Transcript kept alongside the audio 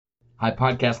Hi,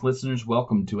 podcast listeners.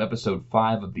 Welcome to episode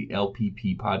 5 of the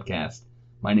LPP podcast.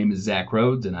 My name is Zach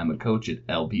Rhodes, and I'm a coach at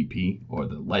LPP, or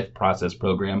the Life Process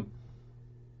Program.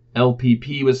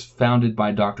 LPP was founded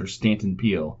by Dr. Stanton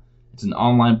Peele. It's an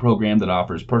online program that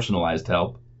offers personalized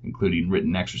help, including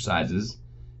written exercises,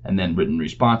 and then written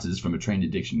responses from a trained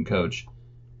addiction coach.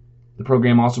 The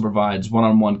program also provides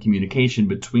one-on-one communication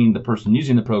between the person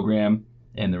using the program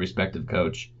and the respective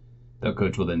coach. The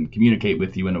coach will then communicate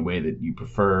with you in a way that you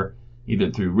prefer,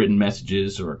 either through written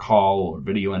messages or a call or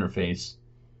video interface.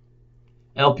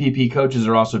 LPP coaches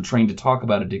are also trained to talk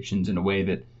about addictions in a way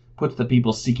that puts the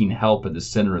people seeking help at the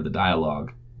center of the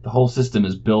dialogue. The whole system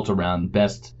is built around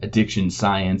best addiction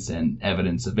science and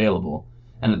evidence available,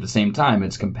 and at the same time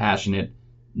it's compassionate,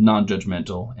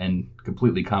 non-judgmental, and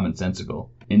completely commonsensical.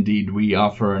 Indeed, we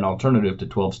offer an alternative to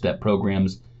 12-step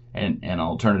programs and an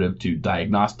alternative to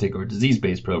diagnostic or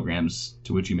disease-based programs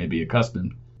to which you may be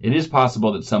accustomed. It is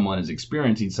possible that someone is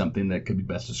experiencing something that could be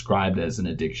best described as an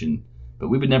addiction, but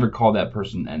we would never call that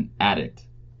person an addict.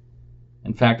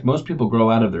 In fact, most people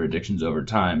grow out of their addictions over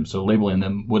time, so labeling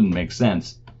them wouldn't make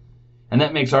sense. And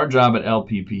that makes our job at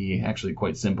LPP actually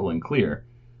quite simple and clear.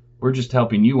 We're just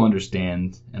helping you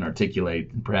understand and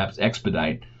articulate and perhaps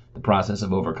expedite the process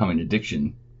of overcoming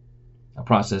addiction, a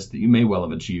process that you may well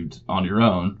have achieved on your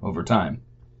own over time.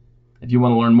 If you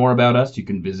want to learn more about us, you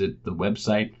can visit the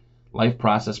website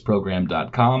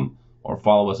lifeprocessprogram.com or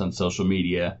follow us on social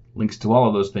media. Links to all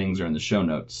of those things are in the show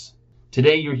notes.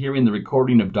 Today you're hearing the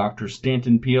recording of Dr.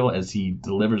 Stanton Peele as he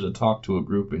delivers a talk to a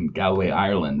group in Galway,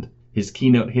 Ireland. His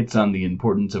keynote hits on the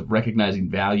importance of recognizing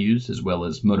values as well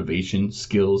as motivation,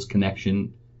 skills,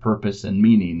 connection, purpose, and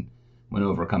meaning when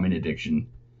overcoming addiction.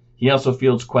 He also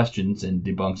fields questions and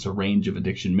debunks a range of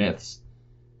addiction myths.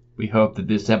 We hope that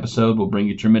this episode will bring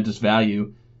you tremendous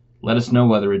value. Let us know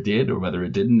whether it did or whether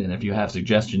it didn't, and if you have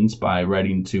suggestions by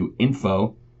writing to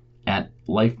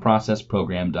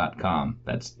info@lifeprocessprogram.com.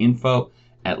 That's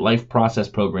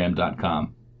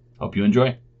info@lifeprocessprogram.com. Hope you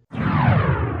enjoy.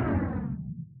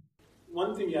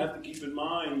 One thing you have to keep in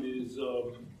mind is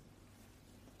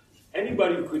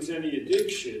anybody who quits any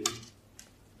addiction,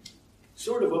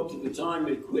 sort of up to the time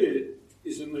they quit,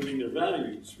 isn't living their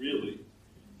values, really.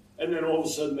 And then all of a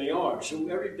sudden they are. So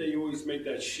every day you always make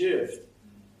that shift.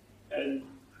 And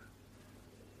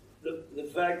the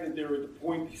fact that they're at the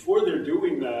point before they're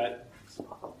doing that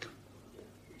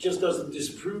just doesn't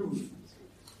disprove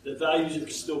that values are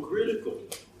still critical.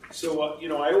 So,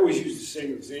 I always use the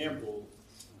same example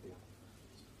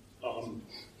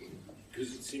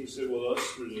because it seems so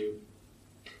illustrative.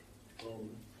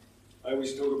 I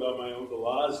always talk about my Uncle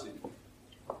Ozzie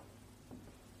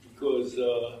because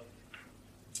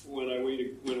when I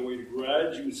went to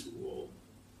graduate school,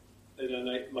 and then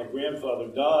my grandfather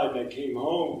died, and I came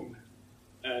home,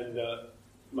 and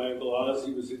my Uncle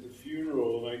Ozzie was at the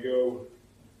funeral, and I go,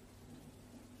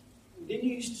 "Didn't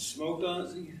you used to smoke,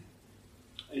 Ozzie?"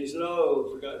 And he said, "Oh,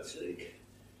 for God's sake."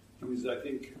 He was, I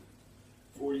think,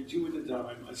 42 at the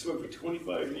time. I smoked for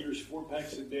 25 years, 4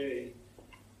 packs a day,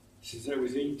 since I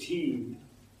was 18.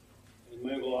 And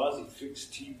my Uncle Ozzie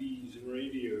fixed TVs and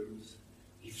radios.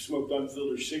 He smoked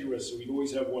unfiltered cigarettes, so he'd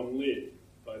always have one lit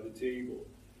by the table.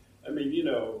 I mean,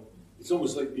 it's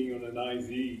almost like being on an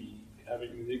IV,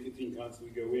 having the nicotine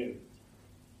constantly go in.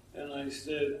 And I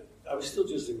said, I was still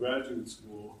just in graduate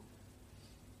school,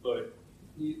 but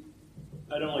I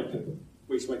don't like to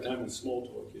waste my time with small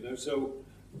talk, So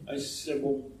I said,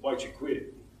 "Well, why'd you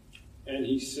quit?" And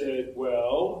he said,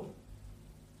 "Well,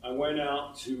 I went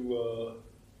out to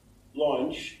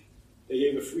lunch. They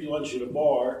gave a free lunch at a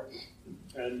bar,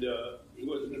 and he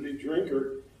wasn't a big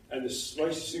drinker. And the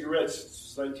slice of cigarettes,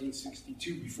 since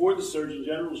 1962, before the Surgeon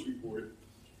General's report,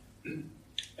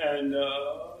 and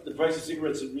the price of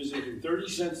cigarettes had risen from 30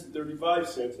 cents to 35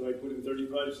 cents, and I put in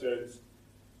 35 cents.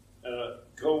 And a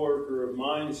coworker of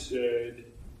mine said,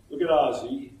 "Look at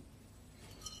Ozzie.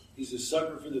 He's a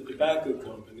sucker for the tobacco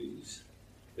companies.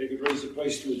 They could raise the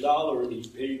price to $1 and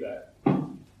he'd pay that."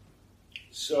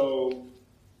 So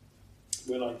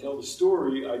when I tell the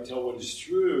story, I tell what is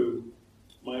true.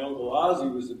 My Uncle Ozzie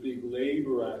was a big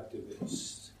labor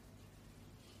activist.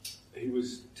 He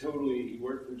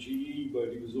worked for GE,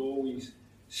 but he was always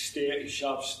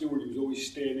shop steward. He was always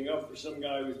standing up for some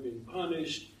guy who was being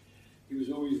punished. He was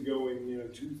always going,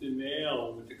 tooth and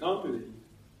nail with the company.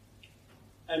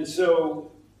 And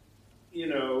so, he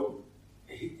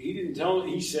didn't tell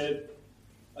me. He said,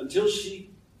 when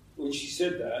she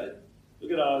said that, "Look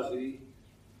at Ozzie.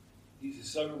 He's a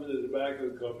sucker for the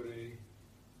tobacco company."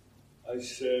 I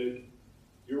said,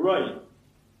 "You're right.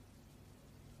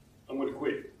 I'm going to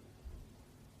quit."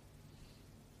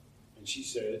 And she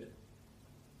said,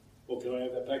 "Well, can I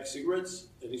have that pack of cigarettes?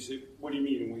 And he said, what do you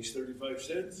mean, it weighs 35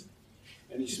 cents?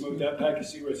 And he smoked that pack of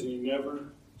cigarettes and he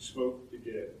never smoked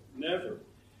again. Never.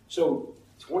 So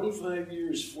 25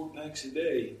 years, 4 packs a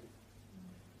day,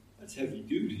 that's heavy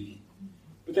duty.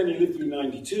 But then he lived through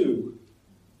 92.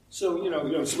 So, you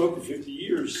don't smoke for 50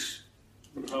 years,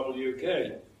 you're probably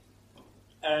okay.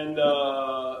 And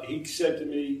he said to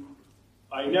me,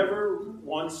 I never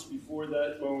once before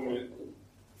that moment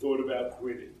thought about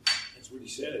quitting. That's what he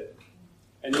said.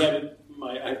 And he had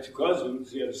I have 2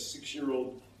 cousins. He had a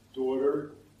 6-year-old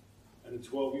daughter and a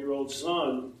 12-year-old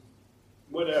son.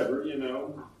 Whatever,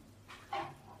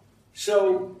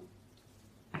 So,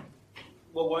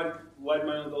 well, why did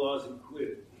my Uncle Ozzie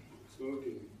quit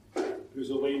smoking? There's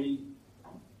a lady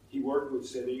he worked with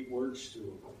said 8 words to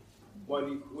him. Why did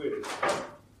he quit?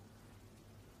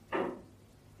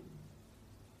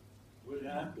 What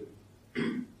happened?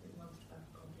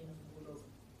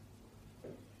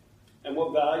 And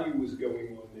what value was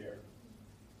going on there?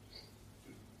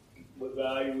 What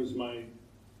value was my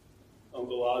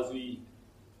Uncle Ozzie?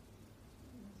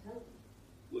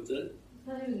 What's that?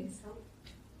 More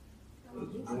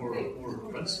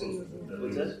principle.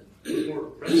 What's that? More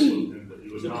principle than that he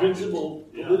was The not. principal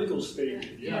political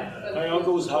statement. Yeah. My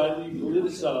uncle was highly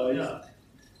politicized. Yeah.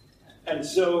 And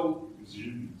so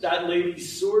that lady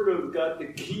sort of got the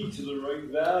key to the right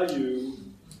value.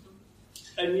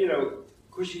 And, of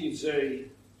course you could say,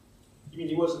 you mean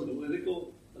he wasn't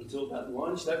political until that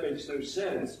lunch? That makes no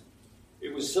sense.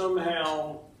 It was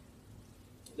somehow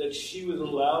that she was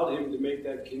allowed him to make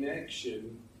that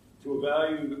connection to a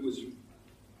value that was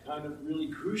kind of really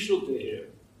crucial to him.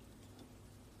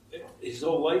 His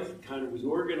whole life kind of was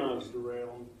organized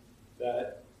around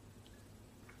that.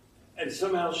 And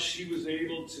somehow she was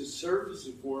able to surface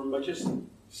it for him by just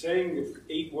saying the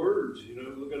 8 words.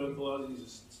 Look at Uncle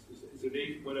Ozzie's, is it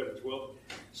 8, whatever, 12,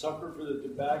 suffer for the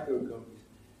tobacco companies.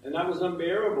 And that was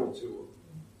unbearable to him.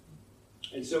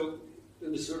 And so it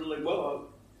was sort of like, well,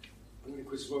 I'm going to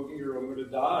quit smoking or I'm going to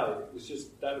die. It was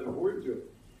just that important to him.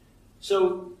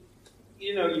 So,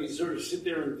 you can sort of sit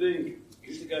there and think,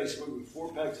 here's the guy smoking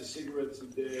 4 packs of cigarettes a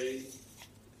day,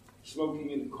 smoking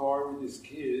in the car with his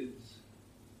kids.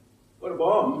 What a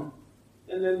bum.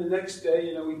 And then the next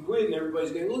day, we quit and everybody's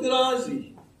going, look at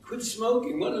Ozzie, quit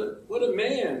smoking. What a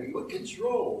man, what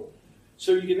control.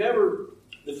 So you can never,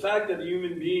 the fact that a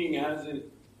human being hasn't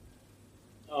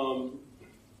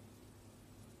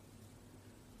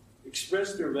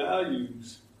expressed their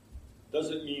values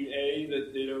doesn't mean A,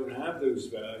 that they don't have those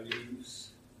values,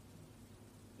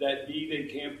 that B, they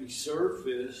can't be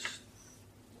surfaced,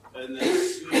 and that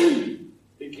C,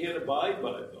 they can't abide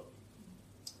by them.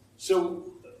 So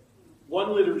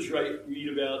one literature I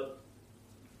read about,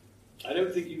 I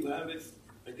don't think you have it,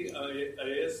 I think I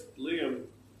asked Liam,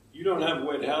 you don't have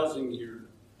wet housing here,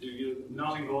 do you?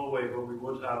 Not in Galway, but we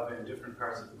would have in different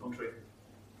parts of the country.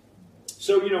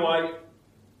 So,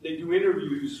 they do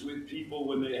interviews with people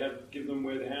when they give them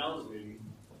wet housing.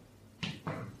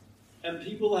 And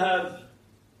people have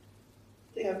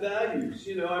values,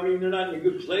 they're not in a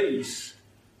good place.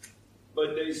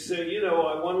 But they say, I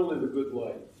want to live a good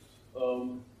life.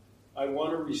 I want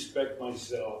to respect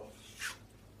myself.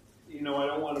 I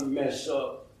don't want to mess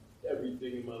up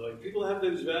everything in my life. People have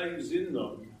those values in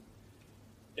them.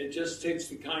 It just takes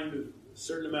the kind of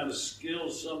certain amount of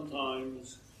skill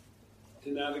sometimes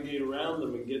to navigate around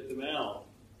them and get them out.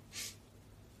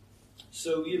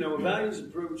 So, a values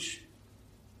approach,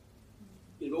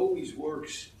 it always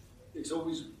works. It's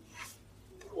always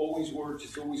works.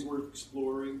 It's always worth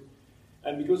exploring.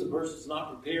 And because a person's not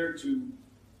prepared to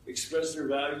express their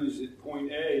values at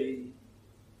point A,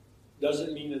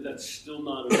 doesn't mean that that's still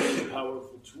not a very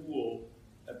powerful tool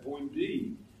at point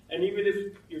B. And even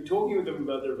if you're talking with them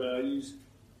about their values,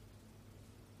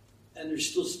 and they're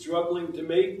still struggling to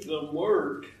make them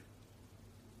work,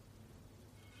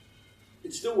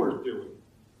 it's still worth doing.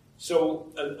 So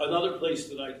another place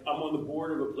that I'm on the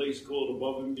board of a place called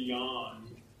Above and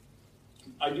Beyond.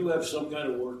 I do have some kind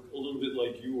of work a little bit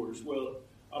like yours. Well,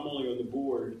 I'm only on the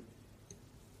board.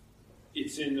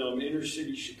 It's in inner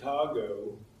city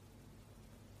Chicago.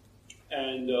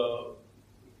 And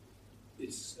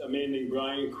it's a man named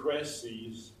Brian Cressy.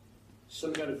 He's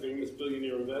some kind of famous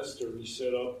billionaire investor. He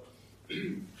set up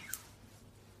an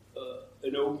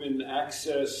open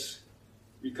access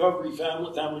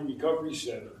family recovery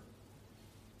center.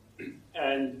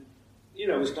 And,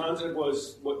 his concept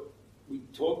was what we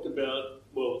talked about,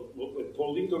 what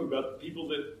Pauline talked about, the people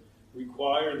that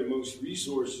require the most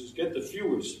resources get the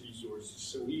fewest resources.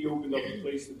 So he opened up a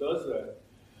place that does that.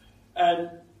 And,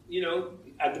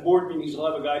 at the board meetings,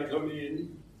 he'll have a guy come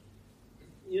in,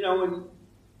 and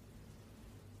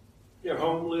They're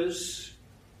homeless.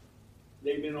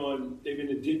 They've been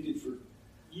addicted for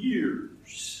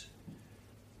years.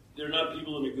 They're not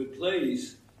people in a good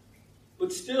place.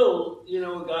 But still,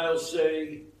 a guy will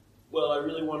say, well, I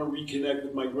really want to reconnect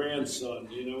with my grandson,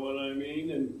 you know what I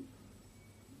mean? And,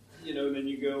 then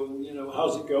you go,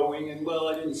 how's it going? And, well,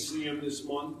 I didn't see him this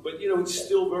month. But, it's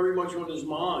still very much on his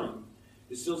mind.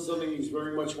 It's still something he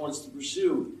very much wants to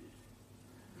pursue.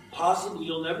 Possibly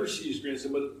he'll never see his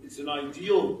grandson, but it's an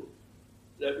ideal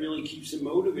that really keeps him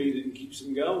motivated and keeps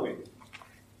him going.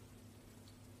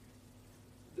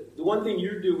 The one thing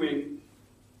you're doing,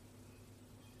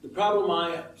 the problem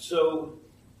I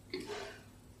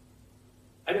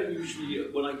don't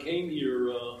usually, when I came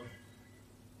here,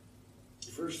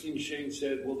 the first thing Shane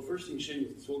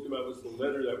talked about was the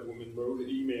letter that woman wrote, an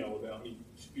email about me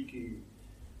speaking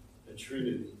at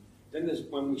Trinity. Then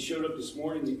when we showed up this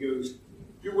morning, he goes,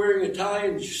 you're wearing a tie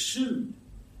and suit.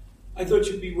 I thought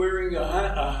you'd be wearing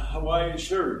a Hawaiian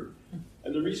shirt.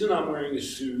 And the reason I'm wearing a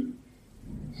suit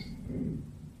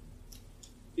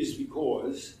is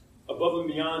because Above and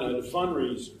Beyond had a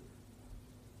fundraiser.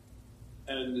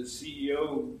 And the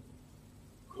CEO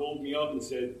called me up and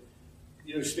said,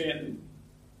 Stanton,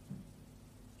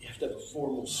 you have to have a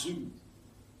formal suit.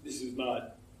 This is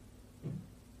not,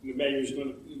 the mayor's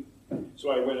going to, so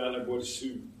I went out and I bought a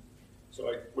suit. So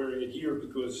I'm wearing it here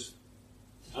because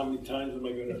how many times am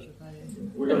I going to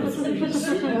wear a suit?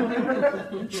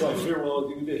 So I figured, well, I'll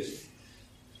do this.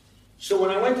 So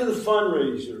when I went to the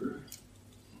fundraiser,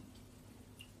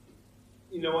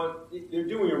 you know what? They're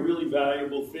doing a really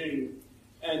valuable thing.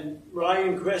 And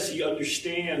Ryan Cressy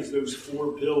understands those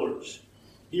 4 pillars.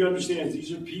 He understands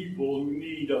these are people who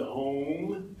need a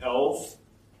home, health,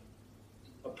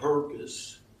 a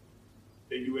purpose.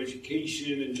 They do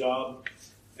education and job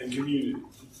and community.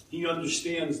 He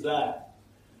understands that.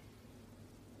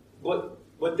 But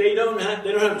they don't have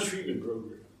a treatment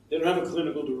program. They don't have a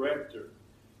clinical director.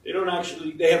 They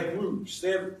have groups.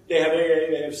 They have AA,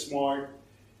 they have SMART.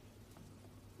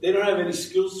 They don't have any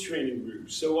skills training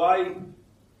groups. So I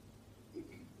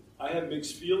have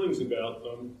mixed feelings about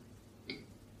them.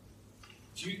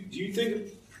 Do you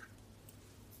think,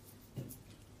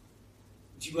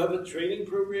 do you have a training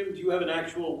program? Do you have an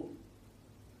actual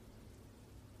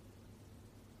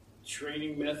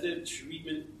training method,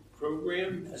 treatment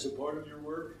program as a part of your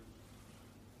work?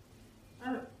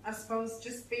 I suppose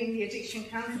just being the addiction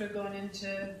counsellor, going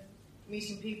into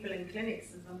meeting people in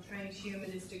clinics, and I'm trained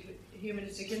humanistic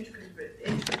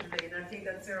integratively, and I think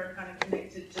that's where I kind of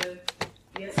connected to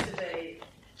yesterday.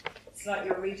 It's like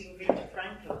you're reading Viktor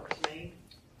Frankl to me.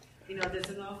 There's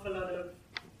an awful lot of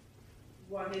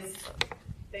what his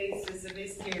basis of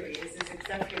his theory is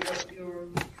exactly what you're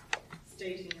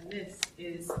stating in this,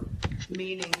 is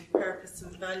meaning, purpose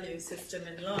and value system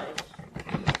in life.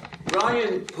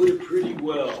 Brian put it pretty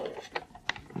well.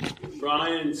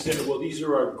 Brian said, well, these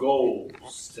are our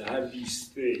goals, to have these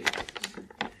things.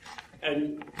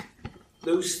 And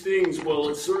those things, well,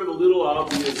 it's sort of a little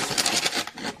obvious.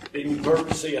 They need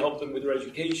purpose, they help them with their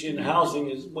education. Housing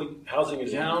is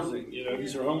housing.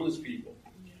 These are homeless people.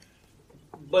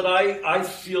 But I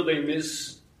feel they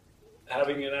miss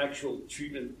having an actual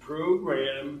treatment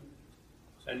program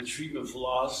and treatment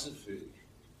philosophy.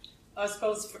 I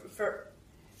suppose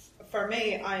for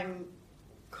me, I'm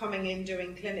coming in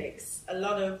doing clinics. A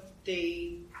lot of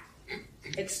the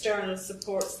external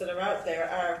supports that are out there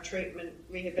are treatment,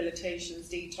 rehabilitations,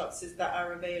 detoxes that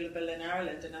are available in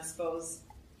Ireland, and I suppose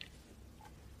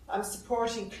I'm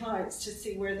supporting clients to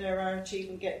see where they are to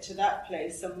even get to that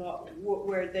place and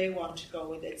where they want to go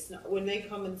with it. It's not, when they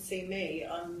come and see me,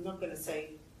 I'm not going to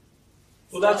say.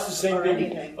 Well, that's the same thing.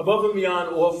 Anything. Above and Beyond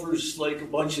offers like a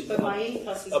bunch of but my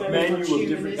ethos is a very menu much of different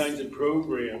humanistic. kinds of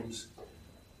programs.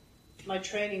 My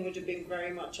training would have been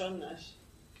very much on that.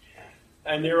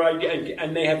 And their idea,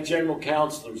 and they have general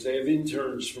counselors. They have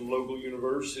interns from local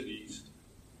universities.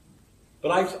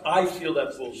 But I feel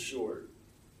that falls short.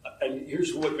 And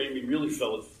here's what made me really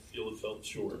feel it fell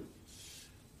short.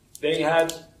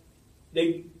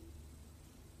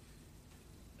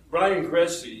 Brian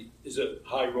Cressy is a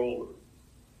high roller.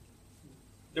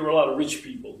 There were a lot of rich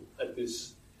people at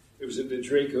this. It was at the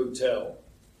Drake Hotel.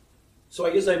 So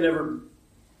I guess I've never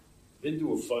been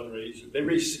to a fundraiser. They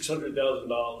raised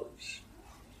 $600,000.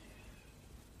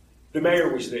 The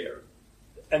mayor was there.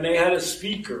 And they had a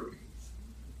speaker.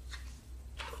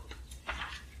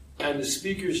 And the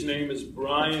speaker's name is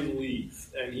Brian Leaf,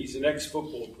 and he's an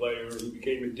ex-football player who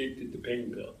became addicted to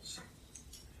pain pills.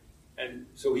 And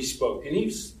so he spoke, and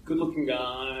he's a good-looking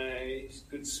guy, he's a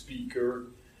good speaker.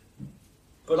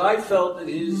 But I felt that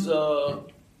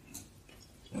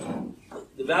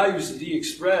the values that he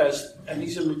expressed, and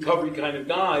he's a recovery kind of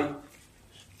guy,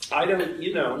 I don't,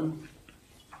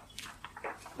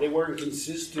 they weren't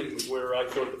consistent with where I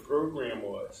thought the program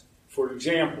was. For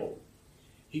example,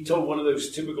 he told one of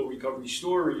those typical recovery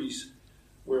stories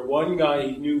where one guy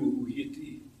he knew who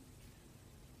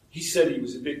he said he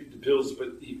was addicted to pills,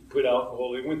 but he put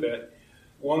alcohol in with that.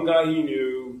 One guy he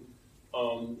knew,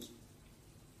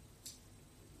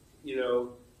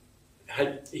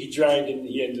 he drank and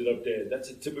he ended up dead. That's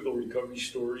a typical recovery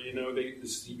story.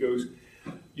 He goes,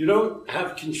 you don't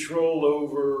have control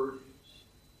over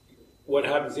what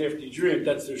happens after you drink.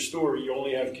 That's their story. You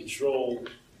only have control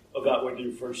about when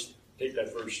you first take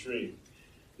that first drink.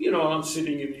 I'm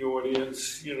sitting in the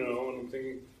audience, and I'm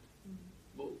thinking,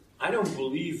 well, I don't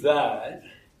believe that.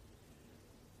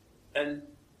 And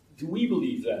do we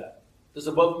believe that? Does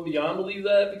Above and Beyond believe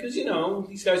that? Because,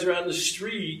 these guys are out in the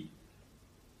street.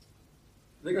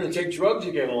 They're going to take drugs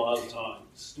again a lot of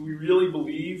times. Do we really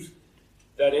believe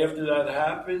that after that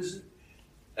happens?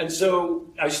 And so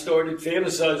I started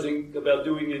fantasizing about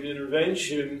doing an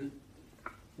intervention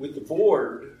with the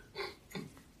board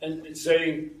and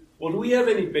saying, well, do we have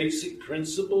any basic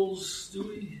principles? Do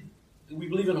we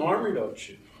believe in harm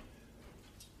reduction?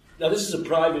 Now, this is a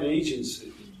private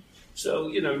agency.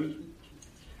 So,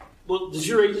 well, does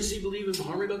your agency believe in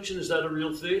harm reduction? Is that a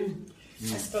real thing?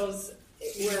 I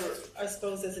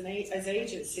suppose as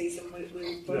agencies, and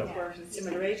we both work in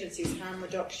similar agencies, harm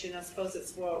reduction, I suppose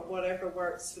it's whatever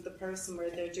works for the person where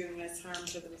they're doing less harm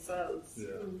to themselves. Yeah.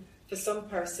 For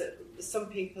some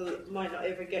people might not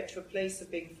ever get to a place of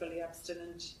being fully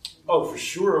abstinent. Oh, for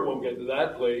sure it won't get to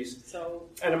that place. So,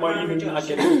 and it might even not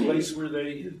get to a place where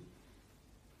they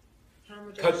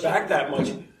cut back that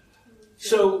much.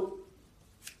 So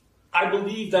I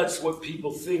believe that's what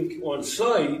people think on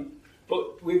site,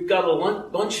 but we've got a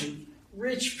bunch of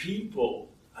rich people.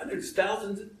 There's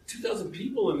 2,000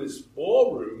 people in this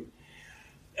ballroom.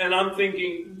 And I'm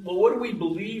thinking, well, what do we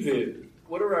believe in?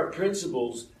 What are our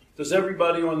principles? Does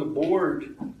everybody on the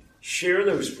board share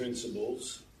those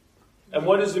principles? And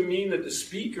what does it mean that the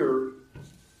speaker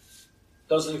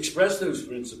doesn't express those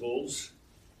principles?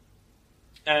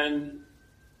 And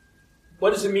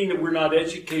what does it mean that we're not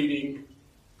educating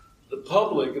the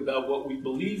public about what we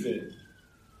believe in?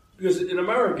 Because in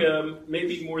America,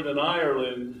 maybe more than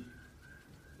Ireland,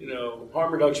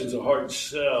 harm reduction is a hard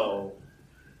sell.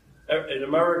 In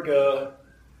America,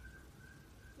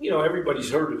 everybody's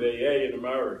heard of AA in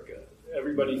America.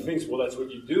 Everybody thinks, well, that's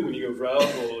what you do when you go for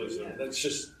alcoholism. Yeah. That's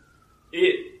just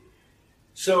it.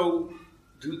 So,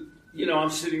 I'm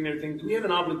sitting there thinking, do we have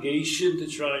an obligation to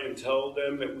try and tell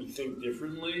them that we think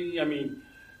differently? I mean,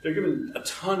 they're given a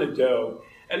ton of dough.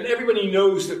 And everybody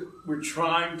knows that we're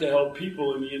trying to help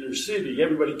people in the inner city.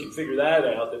 Everybody can figure that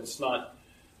out, that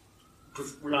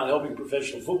we're not helping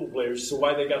professional football players. So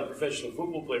why they got a professional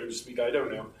football player to speak, I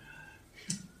don't know.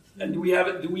 And do we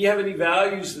have any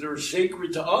values that are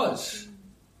sacred to us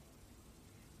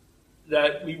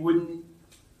that we wouldn't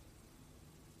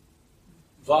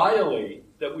violate,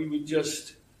 that we would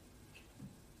just...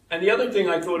 And the other thing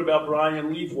I thought about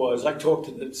Brian Leave was, I talked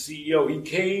to the CEO. He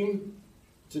came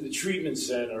to the treatment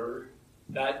center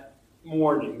that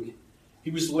morning.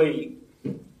 He was late.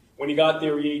 When he got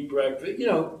there, he ate breakfast.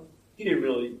 He didn't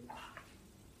really...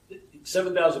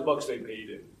 $7,000 they paid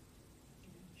him.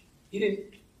 He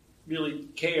didn't really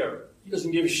care. He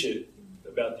doesn't give a shit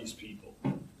about these people.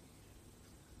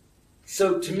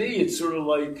 So to me, it's sort of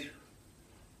like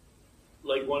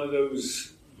one of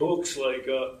those books,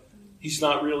 he's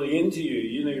not really into you.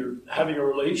 You're having a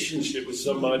relationship with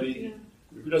somebody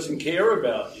who doesn't care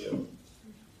about you.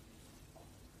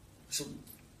 So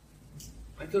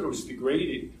I thought it was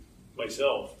degrading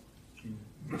myself.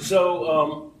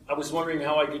 So I was wondering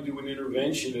how I could do an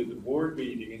intervention at the board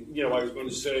meeting. And, I was going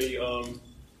to say, the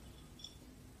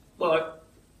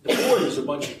board is a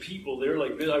bunch of people there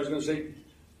like this. I was going to say,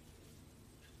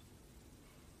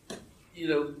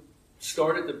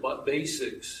 start at the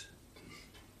basics.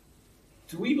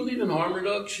 Do we believe in harm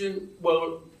reduction?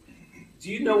 Well,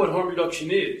 do you know what harm reduction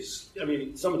is? I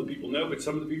mean, some of the people know, but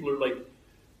some of the people are like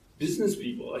business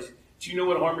people. Do you know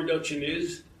what harm reduction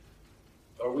is?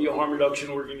 Are we a harm reduction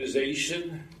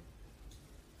organization?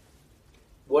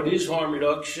 What is harm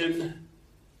reduction?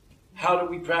 How do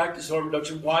we practice harm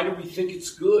reduction? Why do we think it's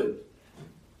good?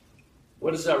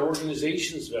 What is our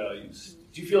organization's values?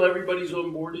 Do you feel everybody's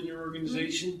on board in your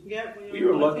organization? Yeah, we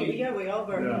are lucky. We all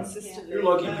work consistently. You're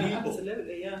lucky people.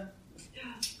 Absolutely, yeah.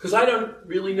 Because I don't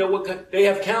really know they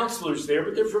have counselors there,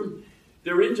 but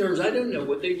they're interns. I don't know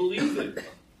what they believe in.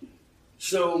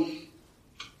 So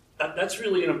that's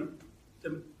really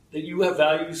that you have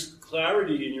values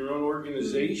clarity in your own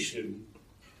organization,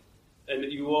 and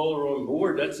that you all are on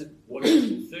board. That's a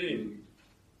wonderful thing,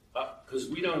 because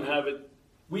we don't have it.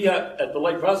 We have at the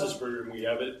Life Process Program. We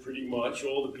have it pretty much.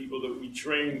 All the people that we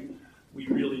train, we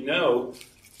really know,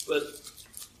 but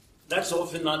that's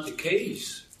often not the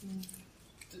case.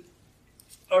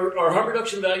 Are harm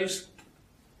reduction values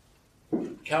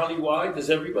county-wide? Does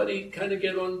everybody kind of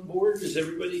get on board? Does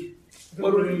everybody?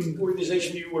 What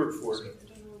organization do you work for?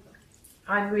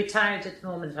 I'm retired at the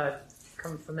moment. I've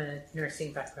come from a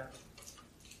nursing background.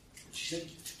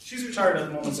 She's retired at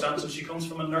the moment, Stanton. She comes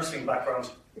from a nursing background.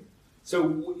 So,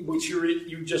 what's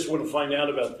you just want to find out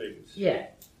about things? Yeah.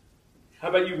 How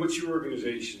about you? What's your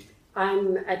organization?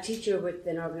 I'm a teacher with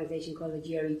an organisation called the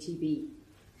GRETB.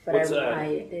 But What's that?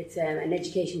 It's an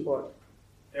education board.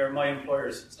 They're my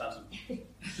employers, Stanton.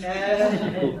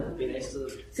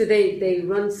 So they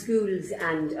run schools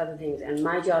and other things, and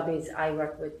my job is I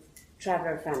work with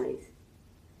traveller families.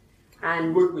 You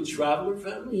And work with traveler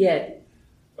families? yeah,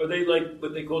 Are they like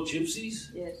what they call gypsies?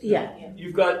 yeah,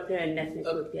 You've got they're an ethnic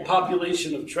a group, yeah.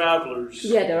 population of travelers.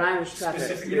 Yeah, they're Irish travellers.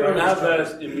 Specifically You don't have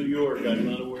that in New York. I'm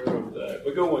not aware of that.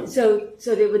 But go on. So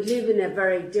they would live in a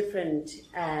very different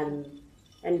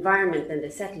environment than the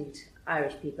settled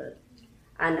Irish people.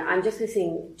 And I'm just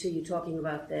listening to you talking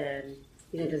about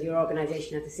does your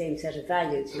organisation have the same set of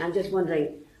values? And I'm just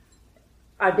wondering,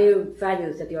 are there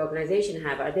values that the organisation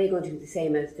have? Are they going to be the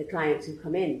same as the clients who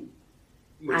come in?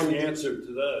 What's the and- answer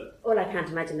to that? Well, I can't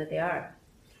imagine that they are.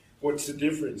 What's the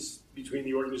difference between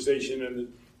the organization and the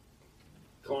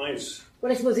clients?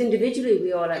 Well, I suppose individually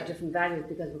we all have different values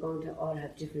because we're going to all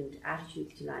have different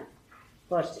attitudes to life.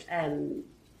 But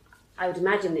I would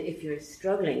imagine that if you're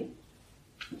struggling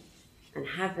and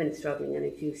have been struggling, and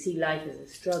if you see life as a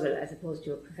struggle as opposed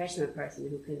to a professional person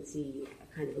who can see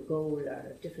a kind of a goal or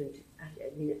a different,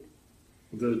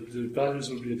 The values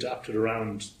will be adapted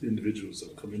around the individuals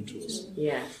that come into us.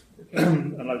 yeah. Okay.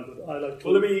 And I like to...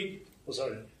 Well, let me. Oh,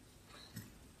 sorry.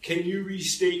 Can you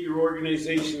restate your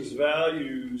organization's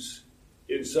values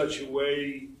in such a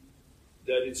way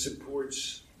that it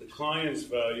supports the client's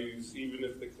values, even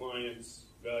if the client's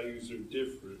values are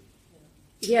different?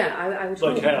 Yeah, I would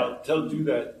Like hope- how? Do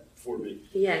that for me.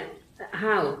 Yeah,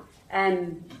 how?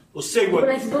 Well, say what. But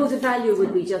I suppose a value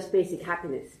would be just basic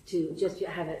happiness, to just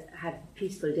have a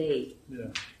peaceful day. Yeah.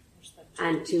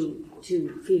 And to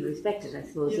feel respected, I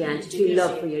suppose, and to feel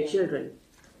love for your children.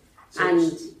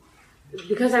 And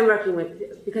because I'm working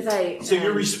with, because I... So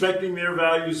you're respecting their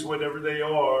values, whatever they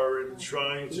are, and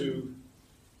trying to...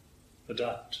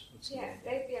 Adapt. Yeah,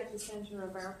 they'd be at the centre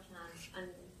of our plan, and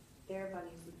their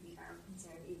values would be our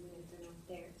concern, even if they're not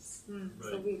theirs.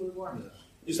 So we will work.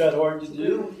 Is that hard to We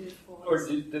do? will move forward. Or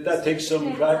did that take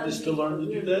some practice to learn to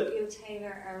do that? We'll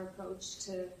tailor our approach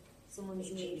to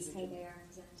someone's needs, how they are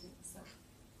presenting. So,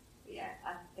 yeah,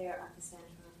 they're at the centre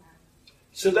of our...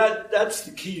 So that's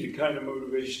the key to kind of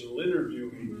motivational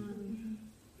interviewing,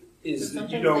 is that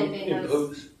you Sometimes don't they may have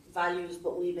impose... values,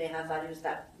 but we may have values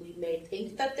that we may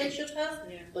think that they should have,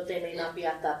 but they may not be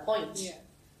at that point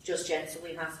just yet. So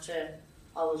we have to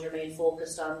always remain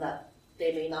focused on that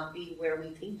they may not be where we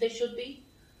think they should be,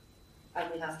 and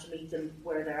we have to meet them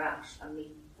where they're at and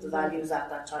meet the values at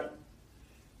that time.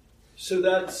 So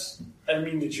that's,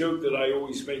 the joke that I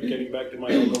always make, getting back to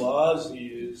my Uncle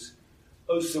Ozzy, is,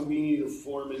 so we need to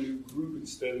form a new group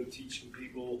instead of teaching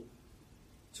people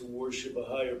to worship a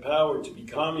higher power, to be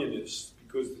communists.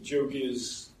 Because the joke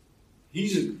is,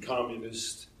 he's a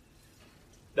communist,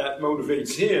 that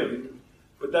motivates him,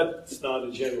 but that's not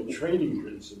a general training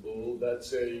principle.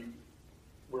 That's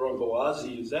where Uncle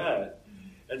Ozzy is at.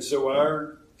 And so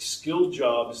our skill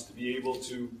job is to be able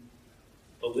to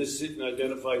elicit and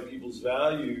identify people's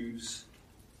values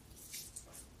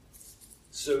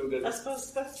so that... I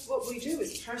suppose that's what we do,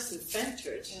 is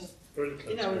person-centred. Very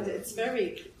You know, it's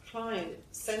very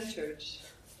client-centred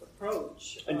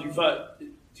approach. And does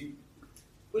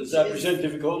that present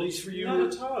difficulties for you?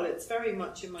 Not at all. It's very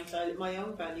much in my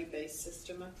own value-based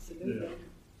system, absolutely.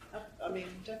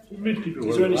 Definitely. We meet people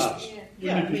Is where there they're any- at.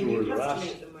 Yeah, We meet people you where they're have to at.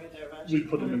 meet them where they're at. We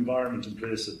put an environment in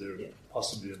place that they're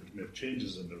possibly able to make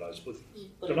changes in their lives, but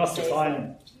But they're not it stays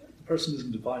defined. The person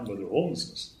isn't defined by their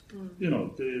homelessness. They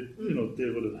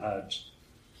would have had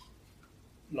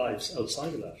lives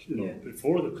outside of that,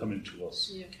 before they come into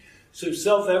us. Yeah. So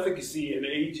self-efficacy and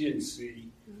agency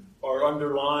are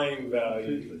underlying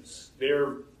values.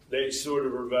 They sort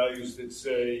of are values that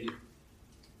say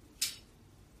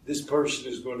this person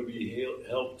is going to be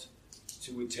helped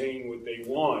to attain what they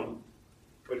want,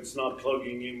 but it's not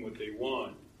plugging in what they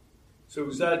want. So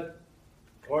is that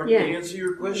part to answer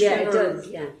your question? Yeah, it does,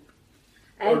 yeah.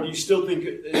 Or do you still think?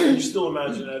 Do you still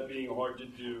imagine that being hard to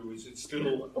do? Is it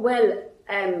still? Well,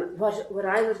 what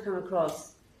I would come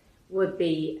across would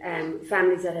be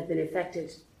families that have been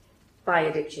affected by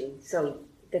addiction. So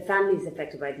the family is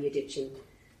affected by the addiction.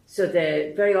 So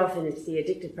very often it's the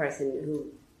addicted person who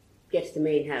gets the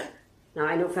main help. Now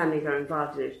I know families are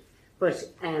involved in it, but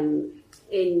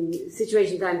in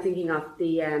situations I'm thinking of,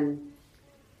 the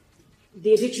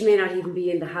addiction may not even be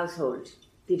in the household.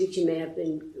 The addiction may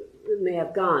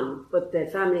have gone, but the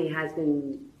family has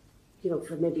been,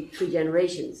 for maybe 3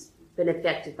 generations, been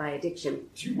affected by addiction.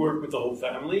 Do you work with the whole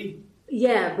family?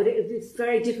 Yeah, but it's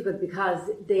very difficult because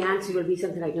the answer will be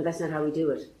something like, no, that's not how we do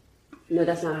it. No,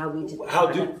 that's not how we do it.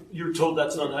 You're told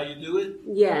that's not how you do it?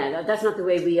 Yeah, that's not the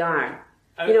way we are.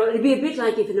 It'd be a bit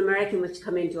like if an American was to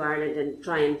come into Ireland and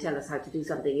try and tell us how to do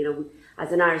something.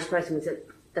 As an Irish person, we say,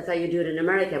 that's how you do it in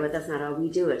America, but that's not how we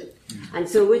do it. And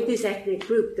so with this ethnic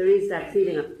group, there is that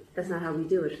feeling of, that's not how we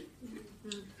do it.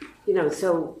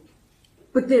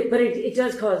 But it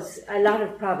does cause a lot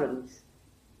of problems,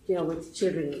 with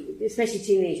children, especially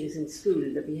teenagers in school.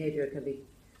 The behaviour can be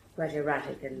quite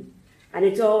erratic, and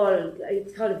it's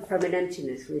kind of from an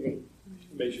emptiness, really.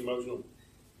 It makes you emotional.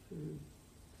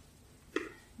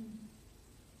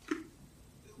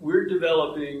 We're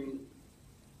developing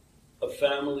a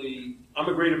family. I'm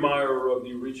a great admirer of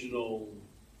the original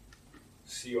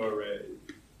CRA.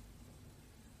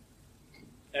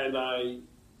 And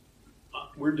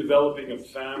we're developing a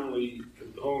family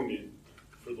component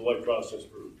for the Life Process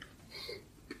Group.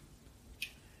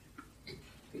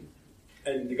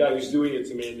 And the guy who's doing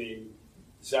it's a man named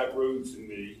Zach Rhodes and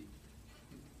me.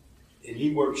 And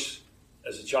he works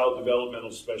as a child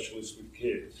developmental specialist with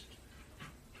kids.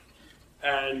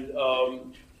 And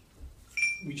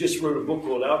we just wrote a book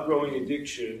called Outgrowing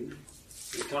Addiction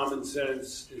with Common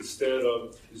Sense Instead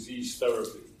of Disease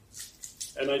Therapy.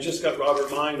 And I just got Robert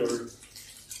Miner, I'm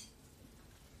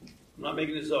not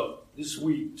making this up, this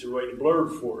week to write a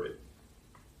blurb for it.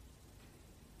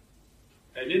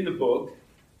 And in the book,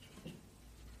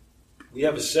 we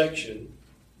have a section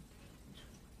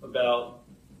about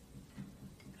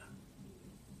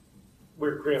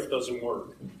where craft doesn't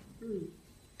work.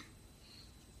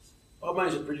 Bob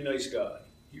Miner's a pretty nice guy.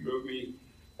 He wrote me,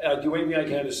 I'll do anything I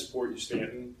can to support you,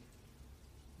 Stanton.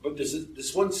 But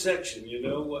this one section,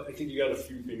 I think you got a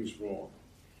few things wrong.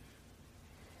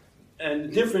 And the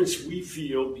difference we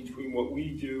feel between what we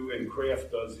do and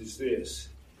craft does is this.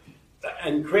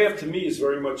 And craft to me is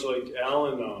very much like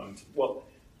Al-Anon. Well,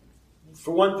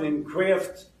 for one thing,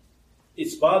 craft,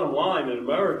 its bottom line in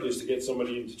America is to get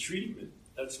somebody into treatment.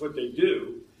 That's what they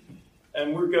do.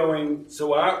 And we're going,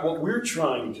 what we're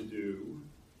trying to do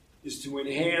is to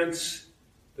enhance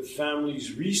the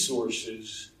family's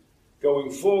resources going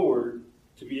forward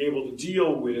to be able to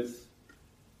deal with,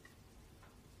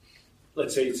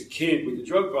 let's say it's a kid with a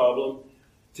drug problem,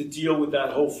 to deal with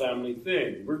that whole family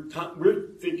thing. We're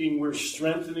thinking we're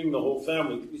strengthening the whole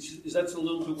family. Is that a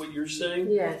little bit what you're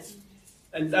saying? Yes.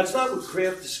 And that's not what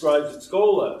Kraft describes its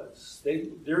goal as.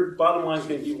 Their bottom line is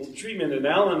getting people to treatment, and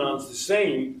Al-Anon's the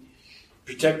same.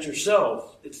 Protect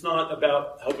yourself. It's not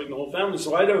about helping the whole family.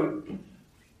 So I don't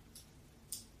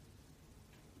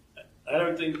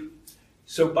think.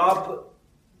 So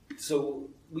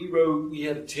we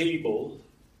had a table,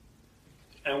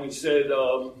 and we said,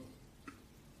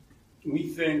 we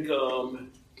think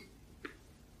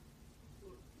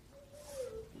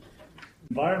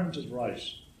environment is right.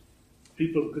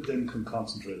 People can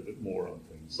concentrate a bit more on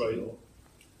things. Right.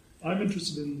 I'm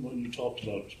interested in what you talked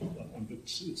about, and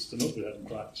it's the note we hadn't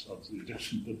cracked, obviously,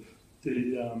 addiction, but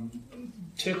the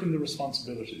taking the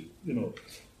responsibility.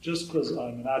 Just because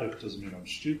I'm an addict doesn't mean I'm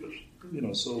stupid.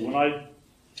 So when I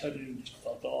tell you to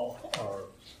fuck off, or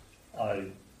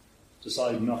I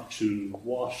decide not to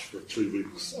wash for 3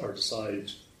 weeks, or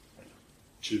decide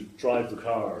to drive the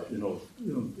car,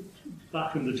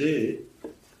 back in the day,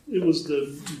 it was the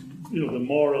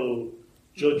moral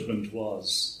judgment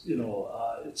was,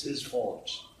 it's his fault.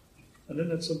 And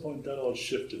then at some point that all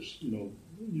shifted.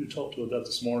 You talked about that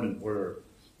this morning, where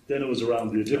then it was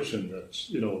around the addiction that,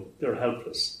 they're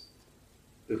helpless.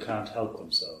 They can't help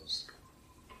themselves.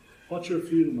 What's your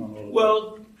feeling on all of that?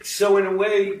 Well, so in a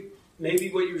way,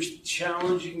 maybe what you're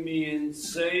challenging me in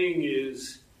saying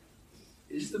is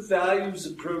the values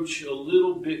approach a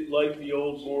little bit like the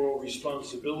old moral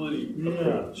responsibility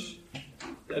approach?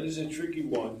 That is a tricky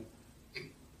one.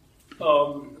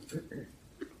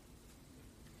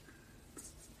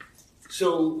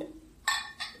 So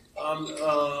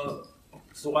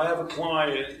I have a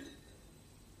client,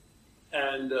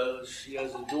 and she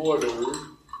has a daughter,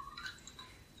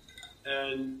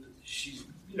 and she's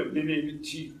been in.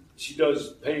 she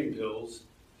does pain pills,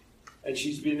 and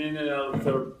she's been in and out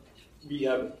of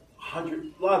rehab a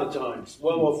lot of times.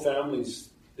 Well-off families,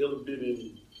 they'll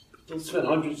spend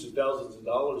hundreds of thousands of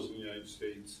dollars in the United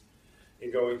States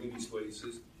in going to these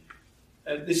places.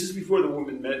 And this is before the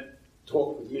woman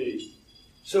talked with me.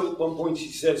 So at one point she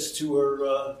says to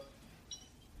her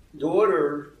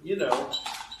daughter,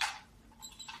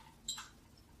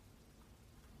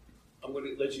 I'm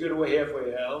going to let you go to a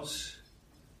halfway house.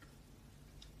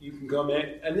 You can come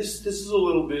in, and this is a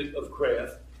little bit of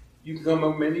craft. You can come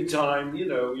home anytime,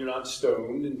 you're not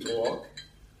stoned and talk.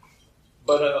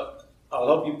 But I'll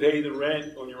help you pay the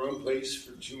rent on your own place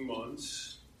for 2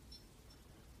 months.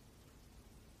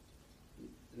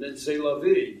 And then say la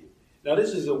vie. Now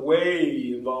this is a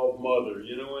way involved mother,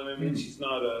 you know what I mean? She's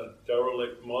not a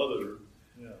derelict mother.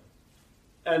 Yeah.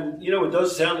 And, it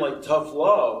does sound like tough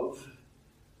love,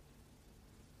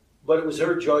 but it was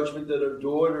her judgment that her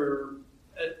daughter,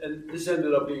 and this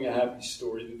ended up being a happy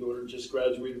story. The daughter just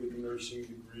graduated with a nursing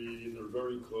degree, and they're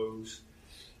very close.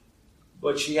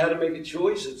 But she had to make a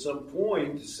choice at some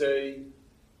point to say,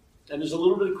 and there's a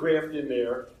little bit of craft in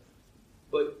there,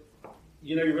 but,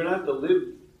 you're going to have to live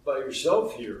by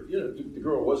yourself here. The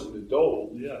girl wasn't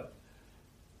adult. Yeah.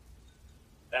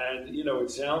 And,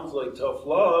 it sounds like tough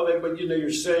love, but,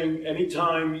 you're saying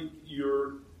anytime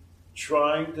you're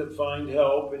trying to find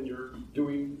help and you're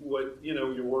doing what,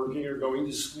 you're working or going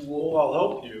to school, I'll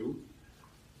help you.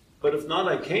 But if not,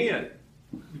 I can't.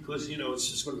 Because, it's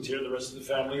just going to tear the rest of the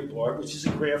family apart, which is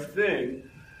a craft thing.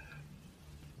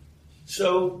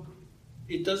 So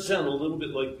it does sound a little bit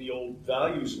like the old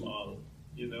values model,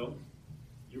 You're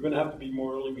going to have to be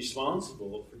morally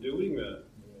responsible for doing that.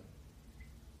 Yeah.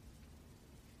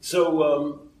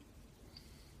 So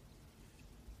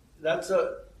as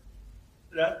a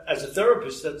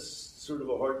therapist, that's sort of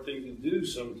a hard thing to do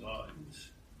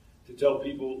sometimes, to tell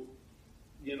people,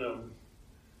 you're going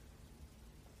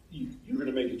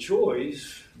to make a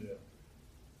choice. Yeah.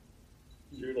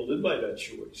 You're going to live by that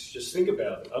choice. Just think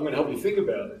about it. I'm going to help you think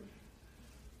about it.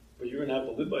 But you're going to have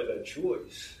to live by that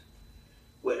choice.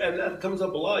 And that comes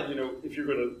up a lot, if you're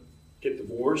going to get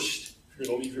divorced, if you're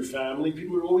going to leave your family,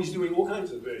 people are always doing all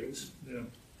kinds of things. Yeah.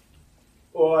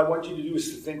 All I want you to do is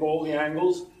to think all the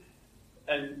angles,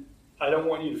 and I don't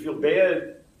want you to feel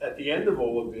bad at the end of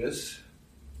all of this,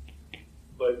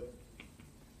 but,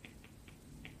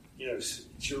 it's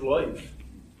your life.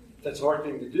 That's a hard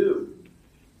thing to do.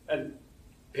 And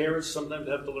parents sometimes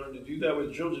have to learn to do that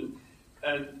with children.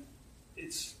 And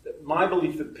it's my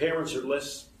belief that parents are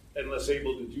less and less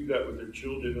able to do that with their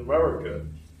children in America.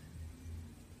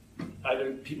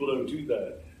 People don't do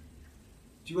that.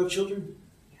 Do you have children?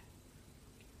 Yeah.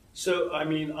 So,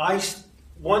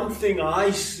 one thing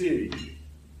I see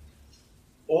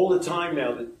all the time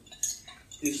now that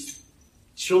is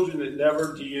children that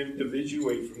never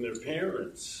de-individuate from their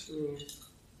parents.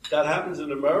 That happens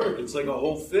in America. It's like a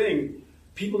whole thing.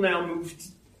 People now move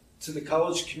to the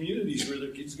college communities where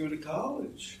their kids go to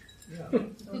college. Yeah.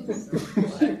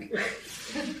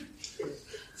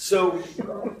 So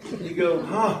you go,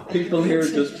 huh? People here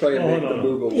just try and make the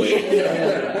move away.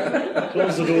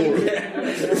 Close the door.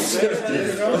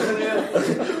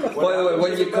 By the way,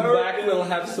 when you come back, we'll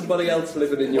have somebody else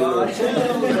living in your room.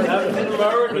 What happens in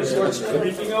America starts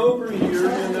creeping over here,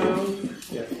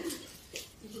 Yeah.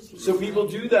 So people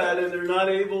do that, and they're not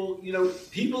able,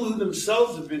 people who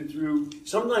themselves have been through,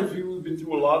 sometimes people who've been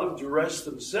through a lot of duress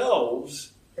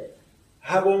themselves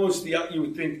have almost you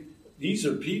would think, these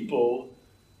are people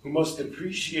who must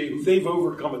appreciate, who they've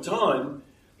overcome a ton,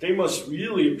 they must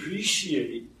really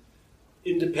appreciate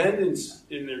independence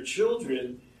in their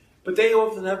children, but they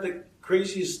often have the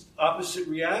craziest opposite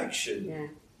reaction. Yeah,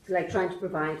 it's like trying to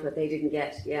provide what they didn't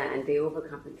get, and they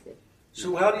overcompensate.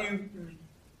 So how do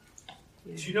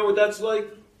you know what that's like?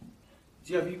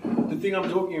 The thing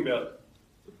I'm talking about?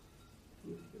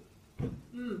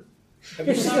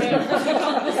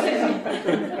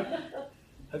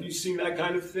 Have you seen that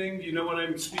kind of thing? Do you know what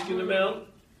I'm speaking about?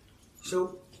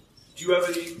 So,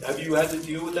 have you had to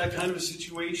deal with that kind of a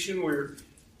situation where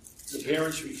the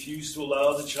parents refuse to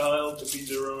allow the child to be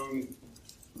their own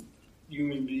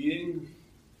human being?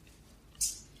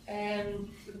 The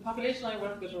population I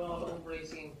work with are all over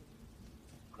 18.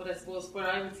 But I suppose where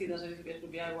I would see that a little bit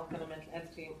would be I work on a mental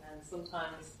health team, and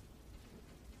sometimes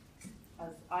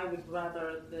as I would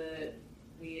rather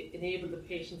we enable the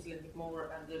patients a little bit more,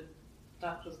 and the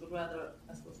doctors would rather,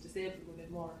 I suppose, disable them a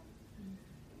bit more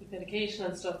with medication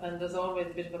and stuff, and there's always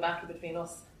a bit of a battle between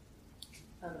us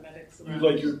and the medics. You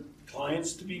like your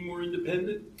clients to be more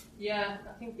independent? Yeah,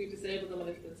 I think we disable them a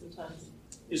little bit sometimes.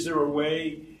 Is there a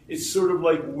way? It's sort of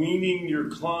like weaning your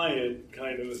client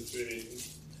kind of a thing.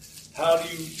 How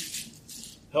do you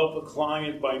help a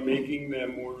client by making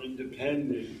them more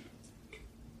independent?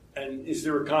 And is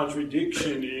there a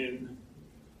contradiction in,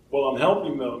 well, I'm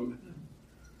helping them,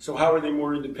 so how are they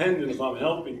more independent if I'm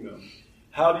helping them?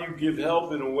 How do you give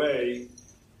help in a way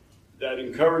that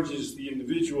encourages the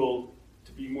individual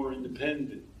to be more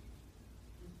independent?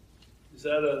 Is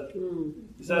that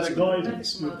a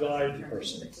guidance? You guide the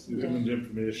person. You give them the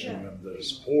information and the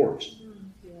support,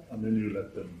 and then you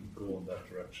let them go in that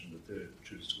direction that they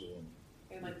choose to go in.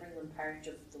 You might bring them part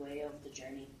of the way of the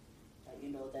journey, that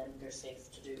you know then they're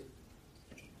safe to do.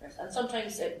 And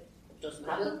sometimes it doesn't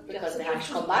happen because they have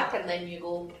to come back, and then you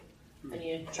go and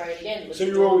you try it again. But so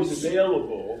you're always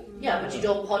available. Yeah, but you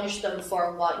don't punish them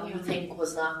for what you think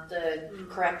was not the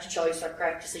correct choice or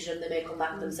correct decision. They may come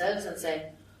back themselves and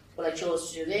say, well, I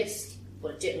chose to do this,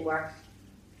 but it didn't work.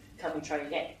 Can we try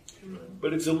again?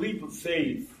 But it's a leap of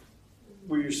faith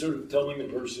where you're sort of telling the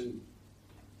person,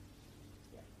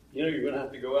 you know, you're going to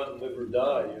have to go out and live or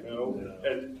die, you know?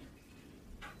 And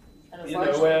you know,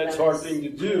 it's a hard thing to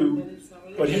do,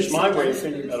 but here's my way of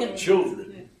thinking about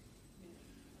children.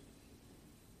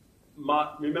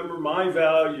 Remember my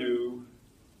value,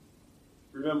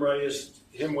 remember I asked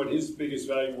him what his biggest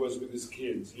value was with his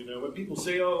kids, you know? When people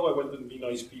say, oh, I want them to be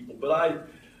nice people, but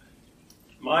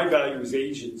my value is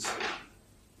agency.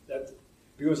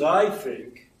 Because I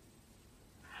think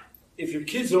if your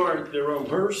kids aren't their own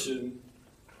person,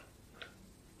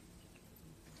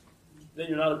 then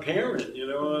you're not a parent, you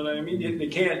know what I mean? They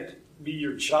can't be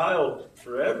your child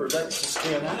forever. That just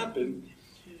can't happen.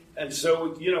 And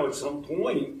so, you know, at some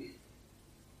point,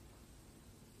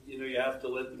 you know, you have to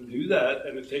let them do that,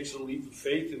 and it takes a leap of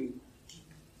faith, and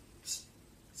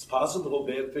it's possible a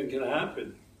bad thing can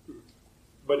happen.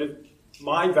 But if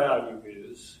my value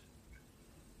is,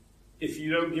 if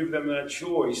you don't give them that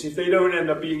choice, if they don't end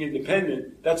up being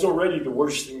independent, that's already the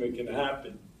worst thing that can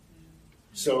happen.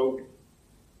 So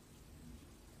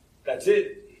that's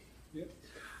it. Yeah.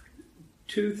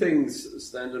 Two things,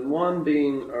 Standen. One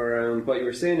being around what you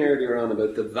were saying earlier on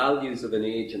about the values of an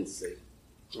agency.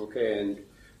 Okay, and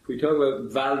if we talk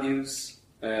about values,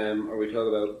 or we talk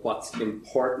about what's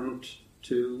important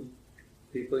to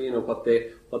people, you know, what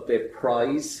they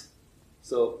prize.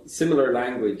 So similar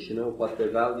language, you know, what they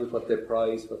value, what they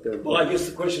prize, what they're. Well, I guess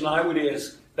the question I would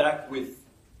ask back with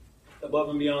above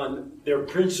and beyond their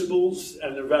principles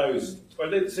and their values, are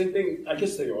they the same thing? I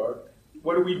guess they are.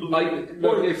 What do we believe?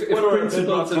 If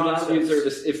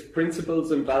principles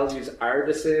and values are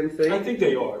the same thing, I think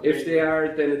they are. If they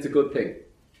are, then it's a good thing.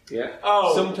 Yeah.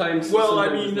 Oh. Sometimes. Well,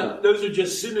 sometimes I mean, not. those are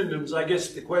just synonyms. I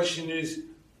guess the question is,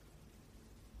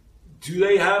 do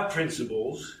they have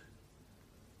principles?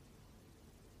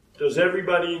 Does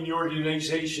everybody in the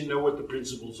organization know what the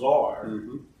principles are?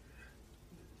 Mm-hmm.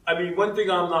 I mean, one thing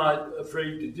I'm not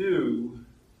afraid to do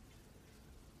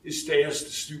is to ask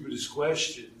the stupidest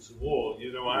questions of all.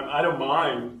 You know, I don't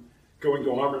mind going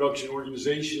to a harm reduction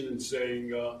organization and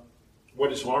saying,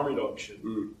 what is harm reduction?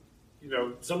 Mm. You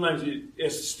know, sometimes you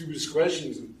ask the stupidest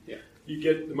questions and you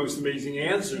get the most amazing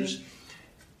answers.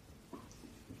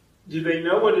 Do they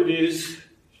know what it is?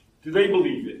 Do they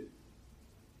believe it?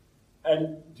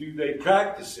 And do they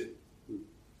practice it?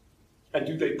 And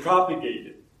do they propagate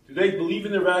it? Do they believe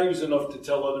in their values enough to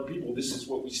tell other people this is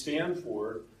what we stand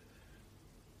for?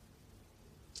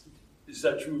 Is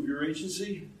that true of your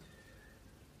agency?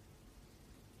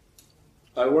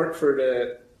 I work for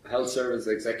the Health Service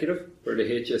Executive for the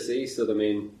HSE, so the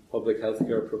main public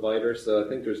healthcare provider. So I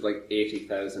think there's like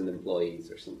 80,000 employees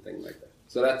or something like that.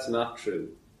 So that's not true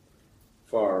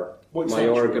for my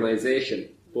organisation.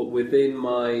 But within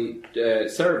my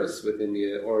service, within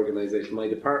the organisation, my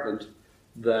department,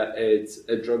 that it's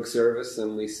a drug service,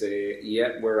 and we say,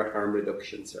 yeah, we're a harm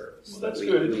reduction service. Well, that's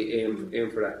good. We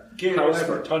aim for that. You can't ask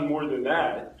for a ton more than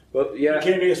that. But yeah, you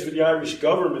can't ask for the Irish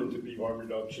government to be harm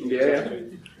reduction. Yeah.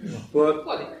 Exactly. But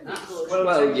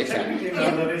well, you technically,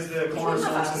 can. that is the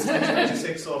cornerstone since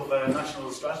 1996 of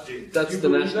national strategy. That's the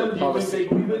national policy.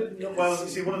 Well, you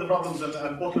see, one of the problems,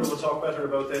 and Butler will talk better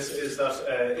about this, is that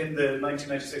in the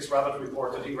 1996 Rabbit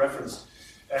report that he referenced,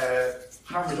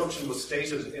 harm reduction was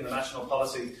stated in the national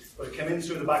policy, but it came in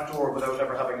through the back door without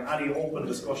ever having any open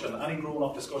discussion, any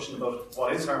grown-up discussion about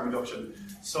what is harm reduction.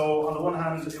 So, on the one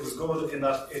hand, it was good in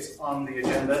that it's on the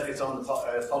agenda, it's on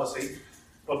the policy,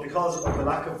 but because of the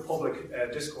lack of public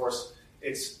discourse,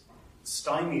 it's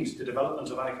stymied the development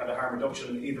of any kind of harm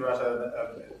reduction, either at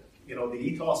the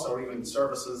ethos or even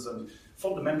services, and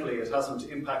fundamentally it hasn't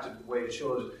impacted the way it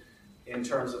should. in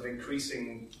terms of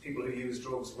increasing people who use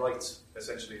drugs' rights,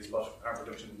 essentially, is what harm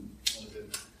reduction, one of the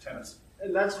tenets.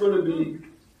 And that's going to be,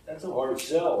 that's a hard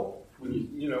sell. When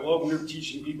you know, well, we're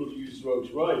teaching people to use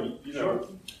drugs right, you know.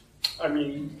 Sure. I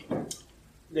mean,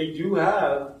 they do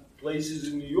have places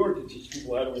in New York that teach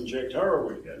people how to inject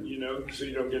heroin, and, you know, so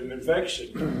you don't get an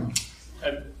infection.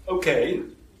 And, okay,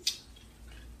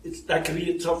 that can be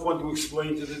a tough one to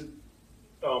explain to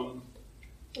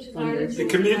the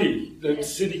committee, the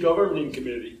city governing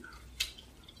committee.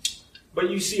 But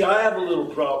you see, I have a little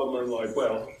problem in life,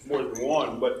 well, more than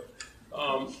one, but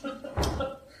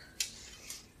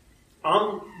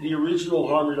I'm the original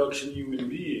harm reduction human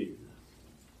being.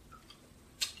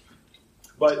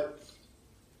 But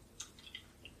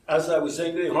as I was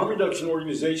saying today, harm reduction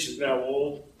organizations now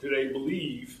all today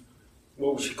believe,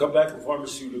 well, we should cut back on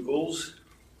pharmaceuticals,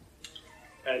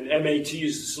 and MAT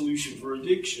is the solution for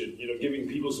addiction. You know, giving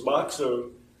people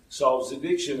Suboxone solves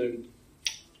addiction. And,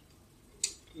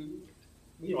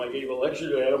 you know, I gave a lecture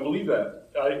today, I don't believe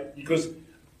that. Because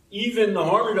even the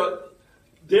harm reduction,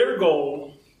 their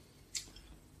goal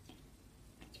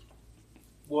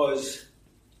was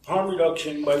harm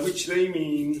reduction, by which they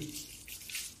mean,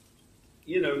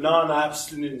 you know,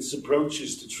 non-abstinence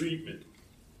approaches to treatment.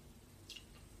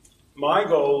 My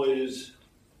goal is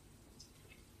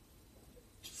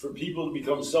for people to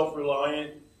become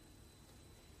self-reliant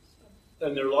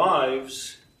in their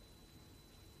lives,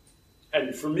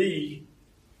 and for me,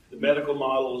 the medical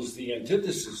model is the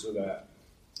antithesis of that.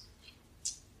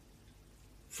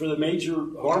 For the major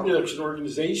harm reduction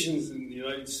organizations in the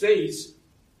United States,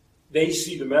 they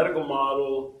see the medical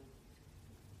model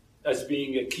as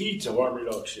being a key to harm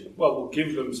reduction. Well, we'll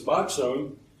give them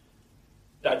Suboxone.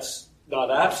 That's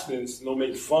not abstinence, and they'll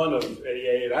make fun of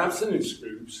AA and abstinence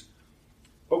groups.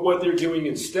 But what they're doing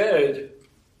instead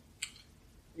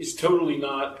is totally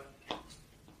not,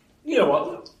 you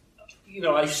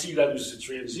know, I see that as a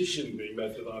transition thing,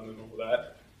 methadone and all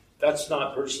that. That's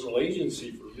not personal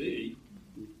agency for me.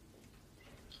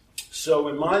 So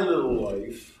in my little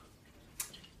life,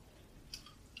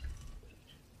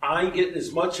 I get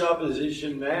as much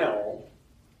opposition now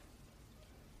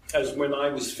as when I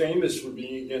was famous for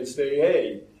being against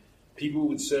AA. People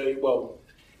would say, well,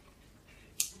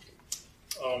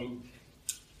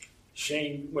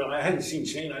 Shane, well, I hadn't seen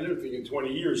Shane, I don't think, in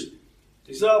 20 years.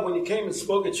 He said, oh, when you came and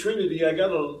spoke at Trinity, I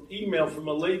got an email from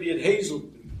a lady at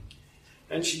Hazelton.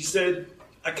 And she said,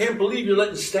 I can't believe you're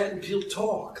letting Stanton Peele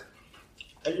talk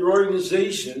at your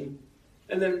organization.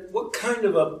 And then what kind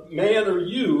of a man are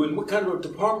you, and what kind of a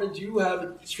department do you have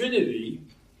at Trinity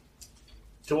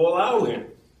to allow him?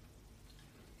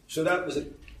 So that was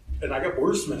it. And I got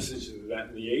worse messages than that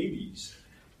in the 80s.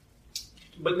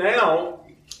 But now,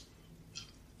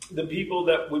 the people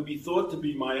that would be thought to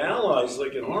be my allies,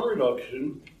 like in harm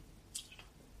reduction,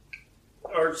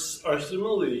 are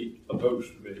similarly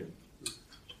opposed to me.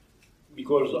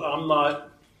 Because I'm not,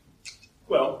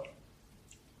 well,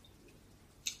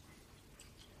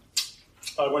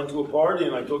 I went to a party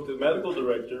and I talked to the medical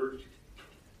director,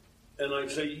 and I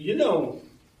say, you know,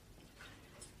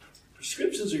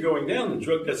 prescriptions are going down, the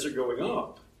drug deaths are going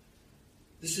up.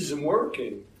 This isn't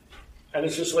working. And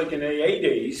it's just like in AA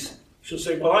days, she'll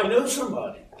say, well, I know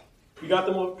somebody. We got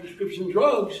them off prescription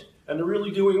drugs, and they're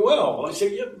really doing well. I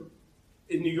say, yeah,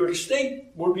 in New York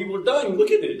State, more people are dying.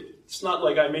 Look at it. It's not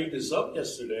like I made this up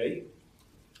yesterday.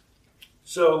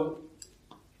 So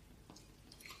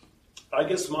I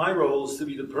guess my role is to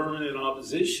be the permanent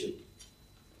opposition.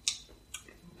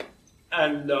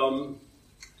 And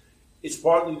it's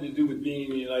partly to do with being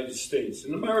in the United States.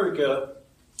 In America,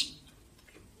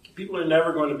 people are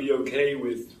never going to be okay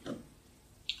with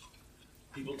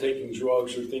people taking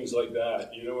drugs or things like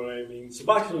that. You know what I mean?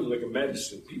 Suboxone is like a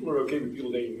medicine. People are okay with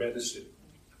people taking medicine.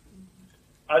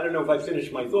 I don't know if I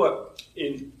finished my thought.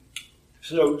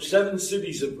 So 7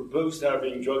 cities have proposed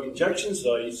having drug injection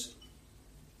sites,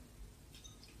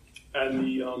 and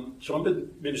the Trump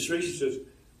administration says,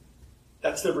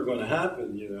 that's never going to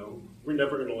happen, you know. We're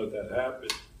never going to let that happen.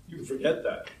 You can forget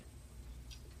that.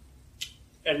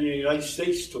 And the United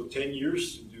States took 10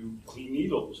 years to do clean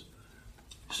needles.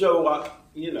 So,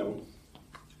 you know,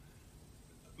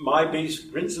 my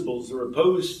basic principles are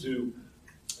opposed to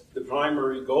the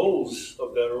primary goals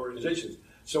of that organization.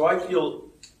 So I feel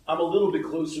I'm a little bit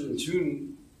closer in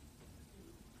tune,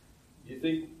 you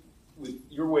think, with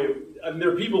your way of, I mean, there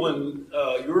are people in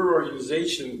your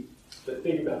organization that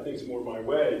think about things more my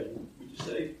way, would you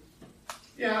say?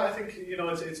 Yeah, I think, you know,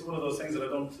 it's one of those things that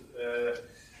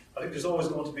I think there's always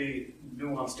going to be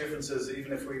nuanced differences,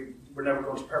 even if we're never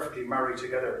going to perfectly marry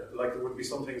together. Like there would be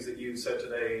some things that you said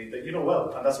today that you know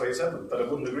well, and that's why you said them, that I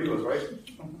wouldn't agree with, right?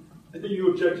 I think you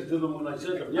objected to them when I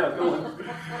said them. Yeah, go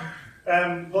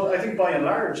on. Well, I think by and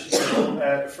large,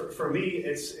 for me,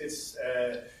 it's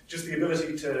just the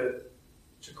ability to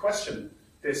question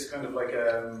this kind of like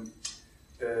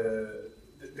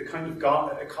the kind of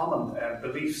common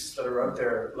beliefs that are out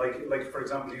there. Like for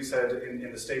example, you said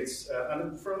in the States,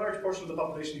 and for a large portion of the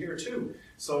population here too.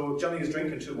 So Johnny is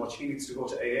drinking too much, he needs to go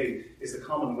to AA, is the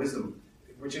common wisdom,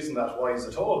 which isn't that wise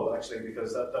at all, actually,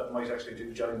 because that might actually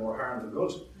do Johnny more harm than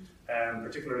good.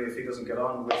 Particularly if he doesn't get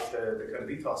on with the kind of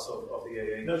ethos of the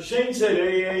AA. Now Shane said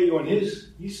AA on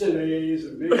his, he said AA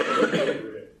isn't big.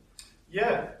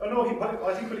 Yeah, I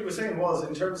think what he was saying was,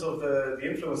 in terms of the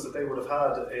influence that they would have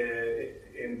had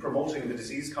in promoting the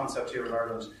disease concept here in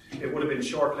Ireland, it would have been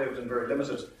short-lived and very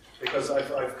limited, because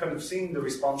I've kind of seen the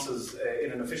responses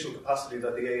in an official capacity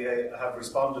that the AA have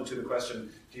responded to the question,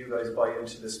 do you guys buy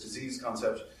into this disease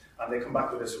concept? And they come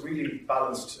back with this really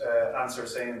balanced answer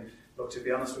saying, look, to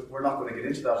be honest, we're not going to get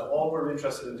into that. All we're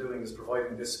interested in doing is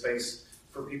providing this space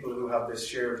for people who have this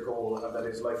shared goal, and that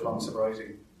is lifelong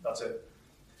sobriety. That's it.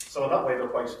 So in that way, they're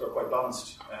quite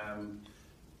balanced. And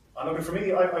look, for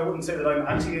me, I wouldn't say that I'm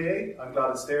anti-AA. I'm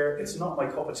glad it's there. It's not my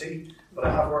cup of tea, but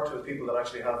I have worked with people that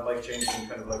actually have life-changing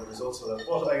kind of like results of that.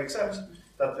 But I accept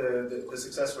that the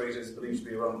success rate is believed to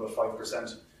be around about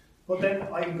 5%. But then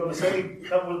I'm going to say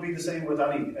that will be the same with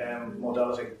any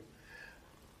modality.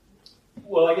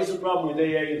 Well, I guess the problem with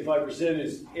AA and 5%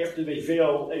 is after they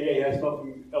fail, AA has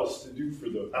nothing else to do for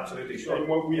them. Absolutely, sure. And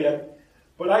what we have.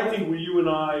 But I think where you and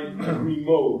I agree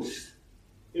most,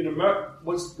 in America,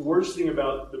 what's the worst thing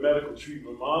about the medical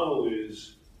treatment model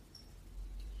is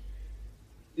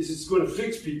it's going to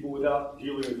fix people without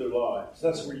dealing with their lives.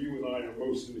 That's where you and I are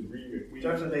most in agreement.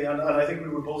 Definitely, and I think we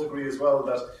would both agree as well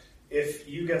that if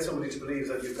you get somebody to believe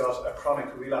that you've got a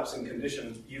chronic relapsing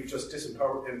condition, you've just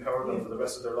disempowered them for the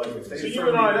rest of their life. If they so you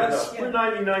and I, we're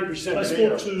 99%.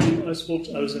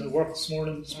 I was in work this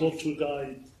morning, spoke to a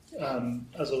guy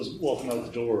as I was walking out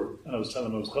the door, and I was telling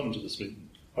him I was coming to this meeting,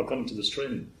 or coming to this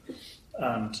training,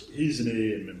 and he's an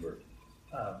AA member.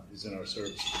 He's in our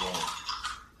service at the moment.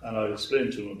 And I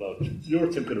explained to him about your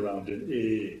thinking around in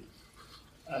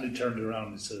AA. And he turned around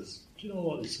and he says, do you know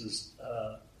what? He says,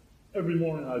 every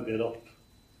morning I get up,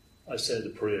 I say the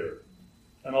prayer.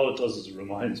 And all it does is it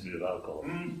reminds me of alcohol.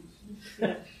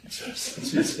 That's what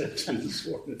he said to me this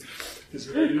morning. He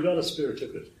said, well, you got a spare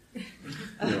ticket.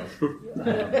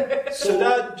 So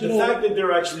that the fact that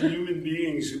they're actually human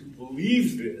beings who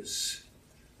believe this,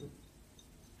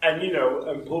 and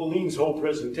and Pauline's whole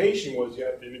presentation was you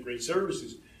have to integrate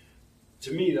services.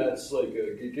 To me, that's like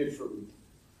a gift from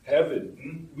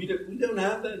heaven. We don't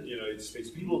have that in the United States.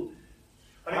 People.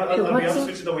 I'll be honest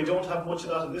with you, though, we don't have much of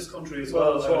that in this country as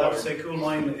well. I would have to say Cool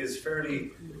Mine is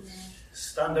fairly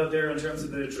stand out there in terms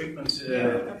of the treatment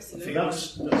field.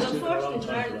 Unfortunately, in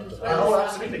Ireland as well.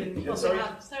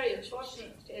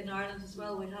 Unfortunately, in Ireland as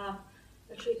well, we have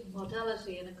a treatment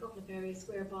modality in a couple of areas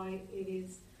whereby it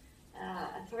is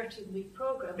a 13-week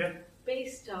program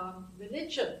based on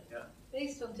religion.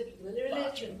 Based on typical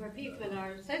religion, where people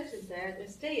are sent in there, they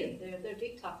stay in there, they're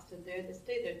detoxed in there, they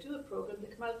stay there, do a program, they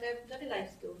come out there with any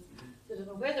life skills. They don't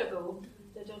know where they're going,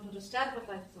 they don't understand what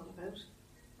life is all about.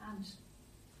 And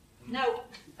now,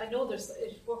 I know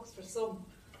it works for some,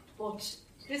 but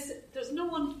there's no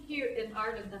one here in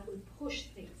Ireland that will push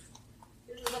things.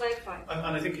 This is what I find.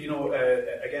 And I think,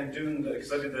 again,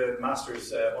 because I did the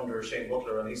Masters under Shane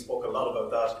Butler, and he spoke a lot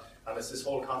about that, and it's this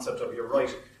whole concept of, you're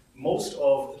right, most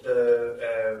of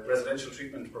the residential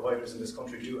treatment providers in this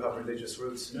country do have religious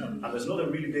roots. And there's another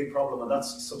really big problem, and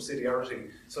that's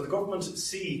subsidiarity. So the government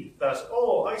see that,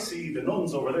 I see the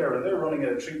nuns over there, and they're running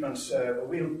a treatment,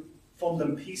 we'll fund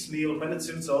them piecemeal when it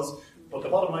suits us. But the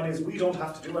bottom line is we don't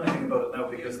have to do anything about it now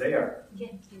because they are.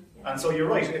 And so you're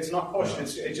right, it's not pushed,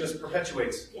 it just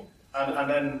perpetuates. And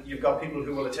then you've got people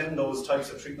who will attend those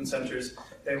types of treatment centres.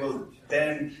 They will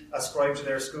then ascribe to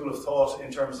their school of thought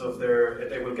in terms of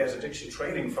they will get addiction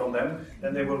training from them.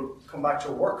 Then they will come back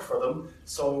to work for them.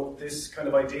 So this kind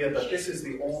of idea that this is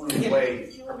the only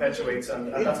way perpetuates,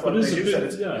 and that's what they do.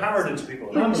 It's hammered into people.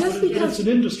 But it's an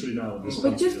industry now.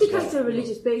 But just because they're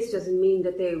religious based doesn't mean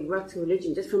that they work through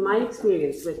religion. Just from my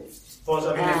experience with it. But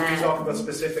I mean, if we talk about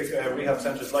specific rehab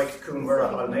centres like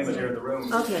Coonburra, I'll name it here in the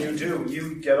room.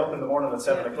 You get up in the morning at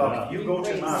 7 o'clock. You go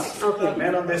to mass.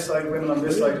 Men on this side, women on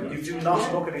this side. You do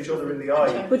not look at each other in the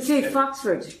eye. But say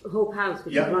Foxford Hope House,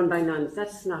 which is run by nuns,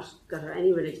 that's not got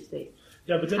any religious base.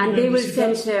 And they will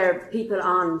send their people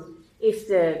on. If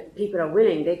the people are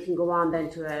willing, they can go on then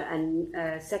to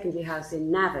a secondary house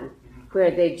in Navan,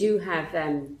 where they do have,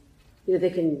 they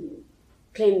can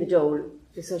claim the dole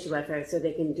the social welfare, so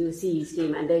they can do a CE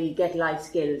scheme and they get life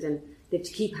skills and they have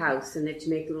to keep house and they have to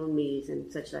make their own meals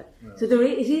and such like. Yeah. So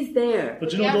it is there.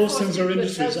 But those things are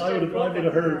industries. I would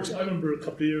have heard. I remember a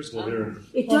couple of years ago here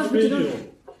on the radio,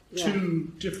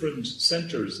 2 different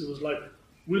centres. It was like,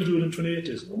 we'll do it in 28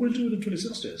 days. Well, we'll do it in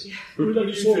 26 days. We'll have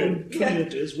it sold in 28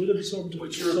 days. We'll have it sold in 26 days.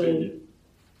 What's your opinion?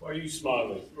 Why are you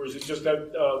smiling? Or is it just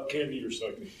that candy you're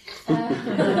sucking?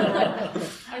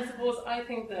 I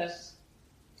think that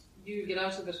you get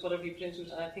out of it whatever you put into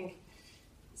it, and I think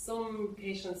some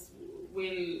patients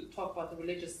will talk about the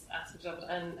religious aspect of it,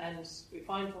 and we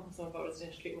find talking some about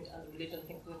residential treatment and the religion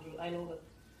thing. I know that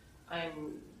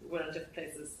we're in different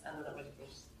places and they're not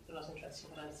interested in what I'm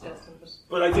suggesting.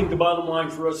 But I think the bottom line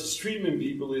for us as treatment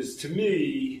people is, to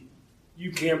me,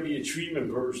 you can't be a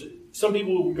treatment person. Some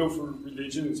people will go for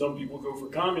religion and some people go for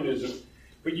communism,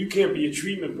 but you can't be a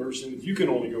treatment person if you can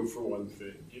only go for one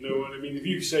thing. You know what I mean? If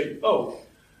you say, oh,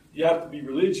 you have to be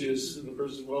religious, and the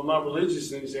person says, well, I'm not religious,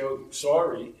 then you say, oh,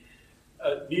 sorry.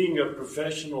 Being a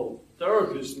professional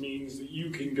therapist means that you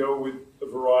can go with a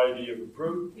variety of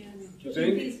approaches. Yeah. Do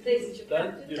you think?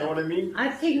 You know what I mean? I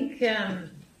think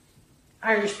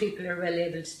Irish people are well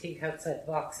able to think outside the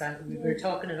box. We were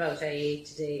talking about AA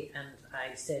today, and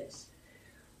I said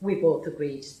we both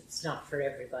agreed it's not for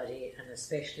everybody, and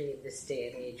especially in this day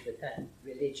and age with that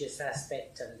religious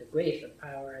aspect and the greater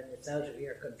power, and it's out of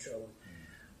your control.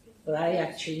 But I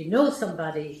actually know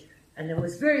somebody, and it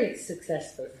was very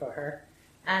successful for her.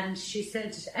 And she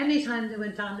said anytime they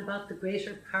went on about the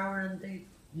greater power and they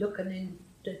looking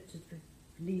into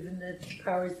leaving the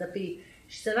powers that be,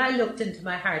 she said, I looked into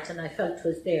my heart and I felt it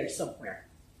was there somewhere.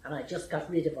 And I just got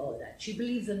rid of all that. She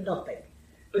believes in nothing.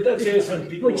 But that's asking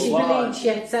people but she a lot. Believed she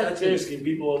had something. That's asking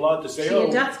people a lot to say, she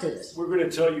adapted it. We're going to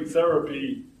tell you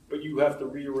therapy, but you have to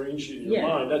rearrange it in your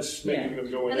mind. That's making them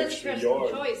go an extra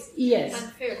yard. And that's choice. Yes.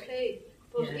 And fair play.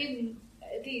 But in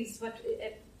these,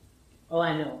 oh,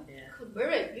 I know. Yeah.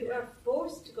 Where you are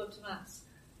forced to go to Mass.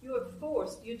 You are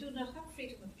forced. You do not have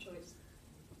freedom of choice.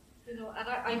 You know, and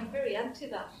I'm very anti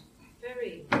that.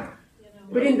 Very, you know.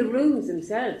 But in the rooms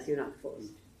themselves, you're not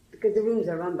forced. Because the rooms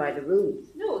are run by the rooms.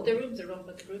 No, the rooms are run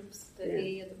by the groups, the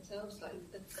AA themselves.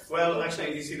 Well,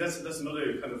 actually, you see, that's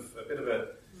another kind of a bit of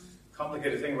a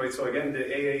complicated thing, right? So again, the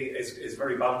AA is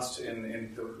very balanced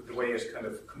in the way it kind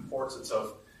of comports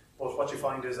itself. But what you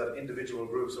find is that individual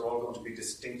groups are all going to be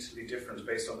distinctly different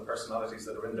based on the personalities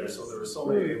that are in there. Yes. So there are some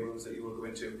AA rooms that you will go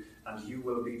into and you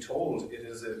will be told it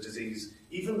is a disease,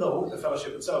 even though the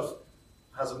fellowship itself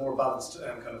has a more balanced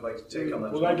kind of like take on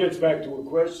that. Well, that gets back to a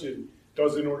question.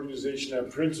 Does an organization have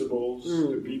principles?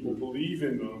 Do people believe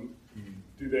in them?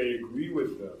 Do they agree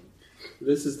with them?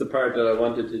 This is the part that I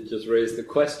wanted to just raise the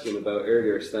question about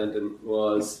earlier, Stanton,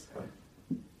 was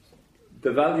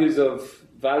the values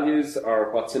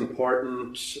are what's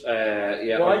important,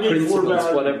 principles,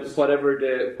 whatever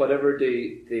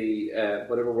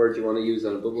word you want to use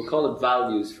on it, but we'll call it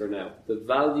values for now. The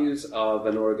values of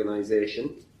an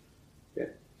organization. Yeah.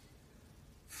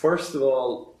 First of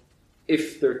all,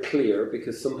 if they're clear,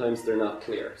 because sometimes they're not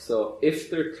clear. So if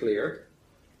they're clear,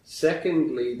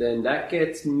 secondly, then that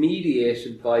gets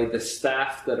mediated by the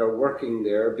staff that are working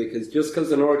there, because just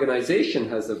because an organization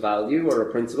has a value or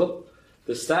a principle,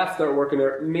 the staff that are working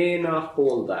there may not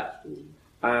hold that,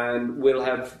 and will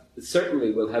have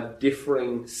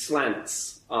differing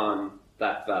slants on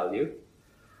that value.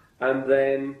 And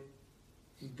then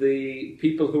the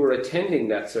people who are attending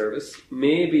that service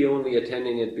may be only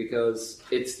attending it because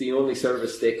it's the only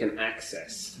service they can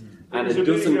access, and it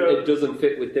doesn't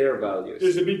fit with their values.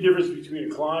 There's a big difference between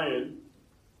a client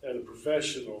and a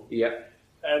professional. Yeah.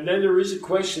 And then there is a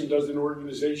question: does an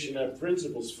organization have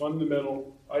principles,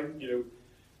 fundamental,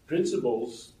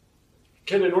 principles?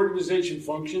 Can an organization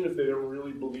function if they don't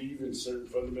really believe in certain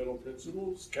fundamental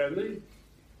principles? Can they?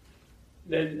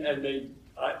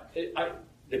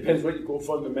 Depends what you call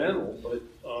fundamental, but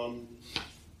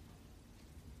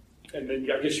and then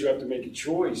I guess you have to make a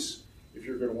choice if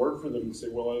you're going to work for them and say,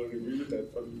 well, I don't agree with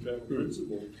that fundamental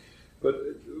principle. But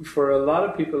for a lot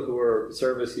of people who are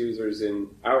service users in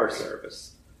our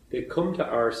service, they come to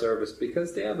our service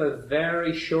because they have a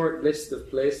very short list of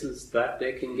places that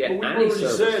they can get any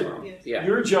service from. Yeah.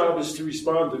 Your job is to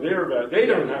respond to their value. They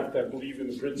don't have to believe in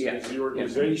the principles of the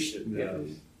organization. Yeah.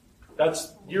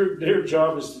 That's their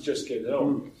job is to just get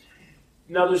help.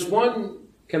 Now there's one.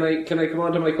 Can I come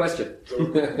on to my question?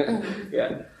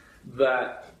 Yeah,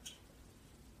 that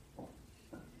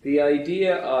the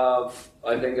idea of,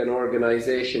 I think, an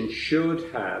organization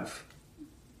should have,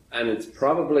 and it's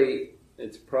probably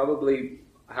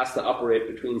has to operate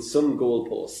between some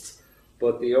goalposts,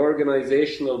 but the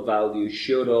organizational value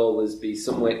should always be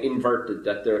somewhat inverted,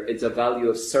 that it's a value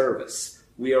of service.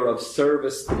 We are of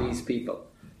service to these people.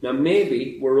 Now,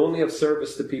 maybe we're only of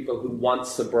service to people who want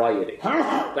sobriety.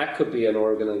 That could be an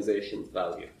organization's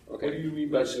value. Okay? What do you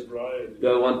mean by sobriety? They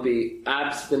want to be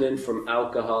abstinent from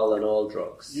alcohol and all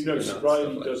drugs.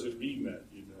 Sobriety doesn't mean that.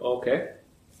 Okay.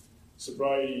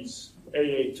 Sobriety's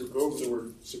AA took over the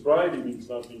word. Sobriety means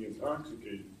not being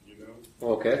intoxicated.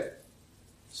 Okay.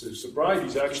 So sobriety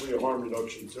is actually a harm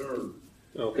reduction term.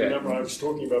 Okay. Remember, I was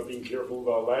talking about being careful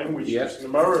about language. Yes. In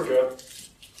America,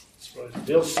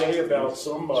 they'll say about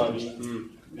somebody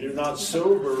they're not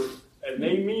sober, and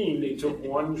they mean they took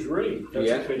one drink. That's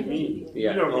what they mean.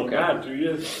 Yeah. You don't mean that, do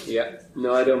you? Yeah.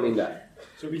 No, I don't mean that.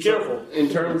 So be careful. In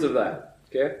terms of that,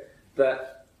 okay,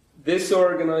 that this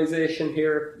organization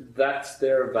here, that's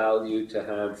their value, to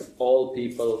have all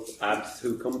people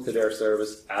who come to their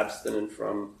service abstinent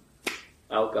from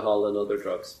alcohol and other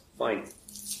drugs. Fine.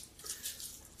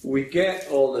 We get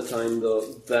all the time, though,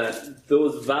 that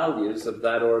those values of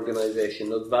that organization,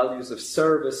 those values of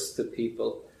service to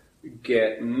people,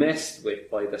 get messed with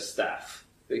by the staff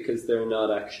because they're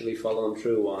not actually following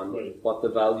through on what the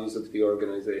values of the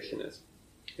organization is.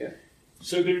 Yeah.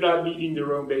 So they're not meeting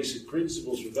their own basic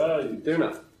principles or values. They're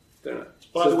not.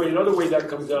 By the way, another way that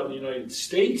comes out in the United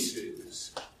States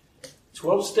is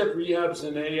 12-step rehabs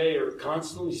and AA are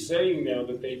constantly saying now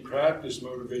that they practice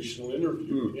motivational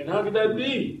interviewing. And how could that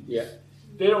be? Yeah.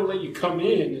 They don't let you come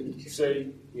in and say,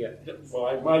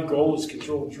 well, my goal is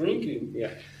controlled drinking. Yeah.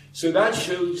 So that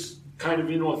shows kind of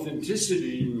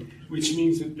inauthenticity, which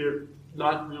means that they're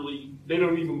not really, they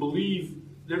don't even believe,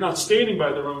 they're not standing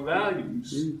by their own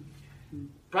values.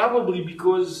 Probably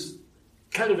because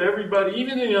kind of everybody,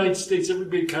 even in the United States,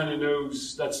 everybody kind of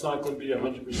knows that's not going to be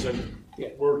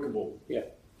 100% workable. Yeah.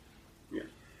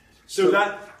 So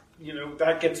that,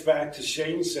 that gets back to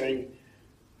Shane saying,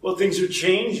 well, things are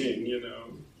changing,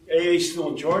 AA's still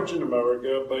in charge in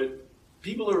America, but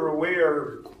people are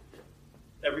aware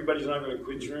everybody's not going to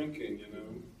quit drinking,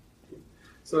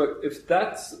 So if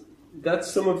that's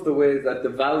some of the way that the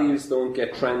values don't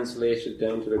get translated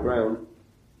down to the ground.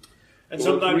 And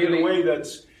sometimes in a way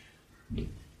that's...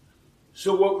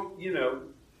 So what,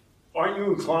 aren't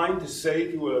you inclined to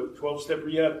say to a 12-step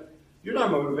rehab, you're not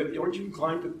motivated, aren't you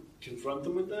inclined to confront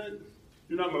them with that?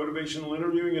 You're not motivational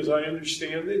interviewing as I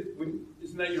understand it?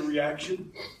 Isn't that your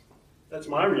reaction? That's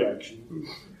my reaction.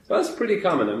 Well, that's pretty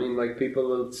common. I mean, like, people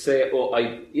will say,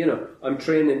 I'm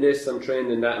trained in this, I'm trained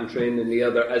in that, I'm trained in the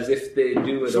other, as if they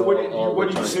do it all the time. So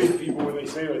what do you say to people when they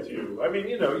say that to you? I mean,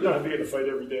 you don't have to get in a fight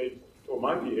every day on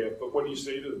my behalf, but what do you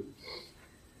say to them?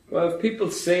 Well, if people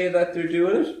say that they're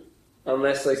doing it,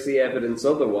 unless I see evidence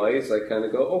otherwise, I kind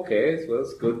of go, okay, well,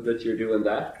 it's good that you're doing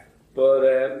that.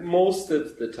 But most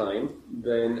of the time,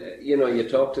 then, you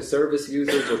talk to service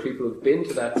users or people who've been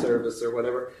to that service or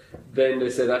whatever, then they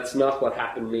say, that's not what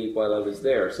happened to me while I was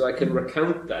there. So I can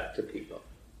recount that to people.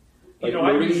 Like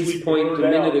Marie's point a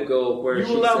minute ago where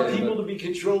she allow said people to be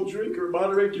controlled drinker,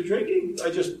 moderate their drinking?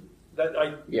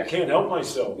 I can't help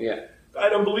myself. Yeah. I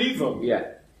don't believe them.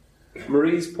 Yeah.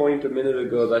 Marie's point a minute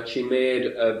ago that she made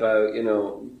about,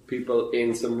 people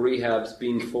in some rehabs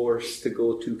being forced to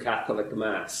go to Catholic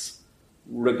Mass,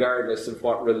 regardless of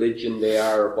what religion they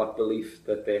are or what belief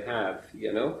that they have,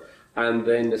 And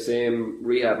then the same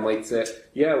rehab might say,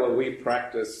 we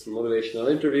practice motivational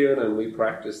interviewing and we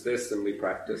practice this and we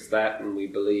practice that and we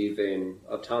believe in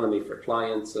autonomy for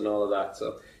clients and all of that.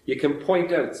 So you can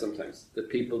point out sometimes that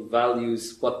people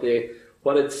values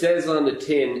what it says on the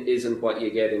tin isn't what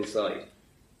you get inside.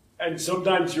 And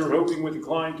sometimes you're hoping with the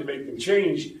client to make them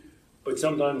change, but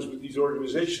sometimes with these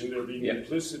organizations they're being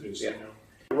duplicitous.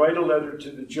 Write a letter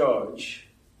to the judge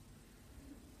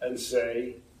and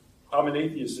say, I'm an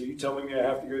atheist, so you telling me I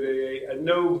have to go to AA? And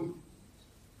no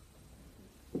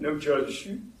judge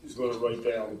is going to write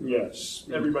down, yes.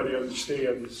 Everybody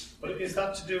understands. But is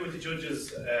that to do with the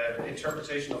judge's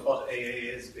interpretation of what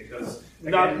AA is? Because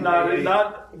not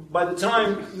by the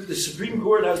time the Supreme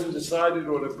Court hasn't decided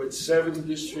on it, but 7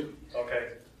 district.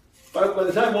 Okay. By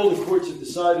the time all the courts have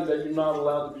decided that you're not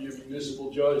allowed to be a municipal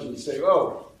judge and say,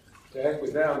 to heck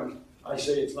with them, I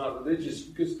say it's not religious,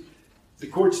 because the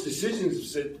court's decisions have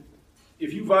said,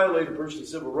 if you violate a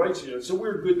person's civil rights, so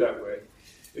we're good that way.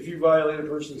 If you violate a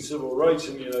person's civil rights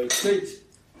in the United States,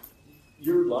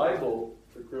 you're liable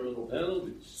for criminal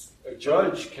penalties. A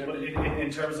judge can... But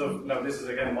in terms of, now this is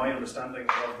again my understanding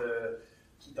of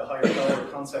the higher power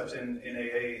concept in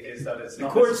AA is that it's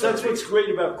not... The courts, that's what's great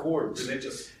about courts.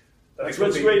 Religious. That's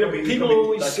what's great about... People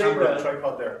always say that.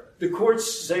 Tripod there. The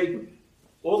courts say,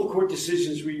 all the court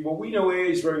decisions read, well, we know AA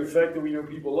is very effective, we know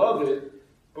people love it,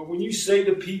 But when you say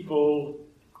to people,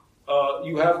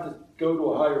 you have to go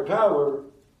to a higher power,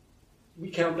 we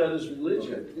count that as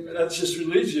religion. That's just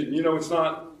religion. It's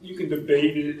not, you can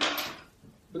debate it,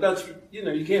 but that's,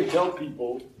 you can't tell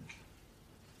people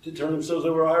to turn themselves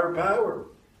over a higher power.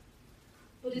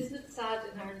 But isn't it sad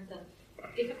in Ireland that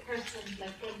if a person,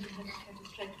 like Brendan was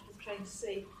trying to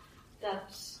say,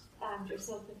 that, and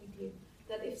yourself, I think, Liam,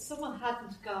 that if someone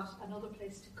hadn't got another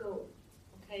place to go,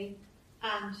 okay,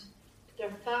 and their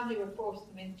family were forcing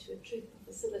them into a treatment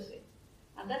facility,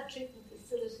 and that treatment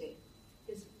facility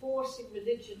is forcing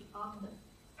religion on them.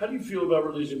 How do you feel about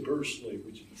religion personally? I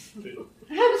was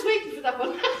waiting for that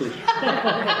one.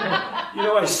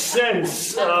 I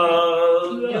sense,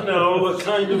 a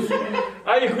kind of,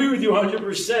 I agree with you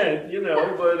 100%,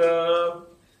 but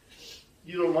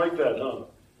you don't like that, huh?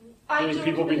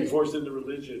 People being forced into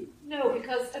religion. No,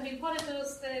 because, what it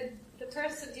does then, the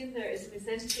person in there is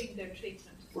resenting their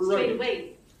treatment. We're straight right.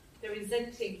 away. They're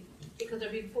resenting because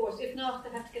they're being forced. If not, they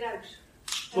have to get out.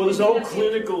 Well, there's no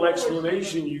clinical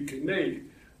explanation you can make.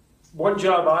 One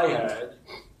job I had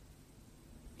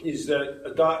is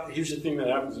that here's the thing that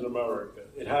happens in America.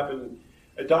 It happened,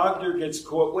 a doctor gets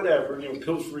caught, whatever,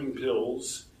 pilfering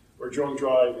pills or drunk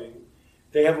driving.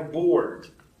 They have a board.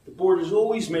 The board is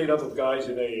always made up of guys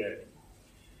in AA.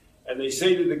 And they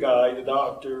say to the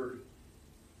doctor,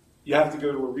 you have to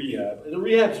go to a rehab. And the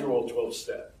rehabs are all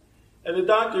 12-step. And the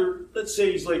doctor, let's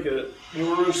say he's like a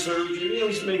neurosurgeon,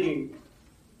 he's making,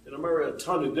 in America, a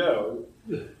ton of dough.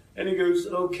 And he goes,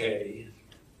 okay,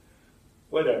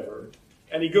 whatever.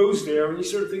 And he goes there and he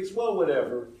sort of thinks, well,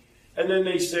 whatever. And then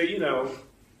they say, you have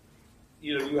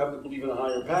to believe in a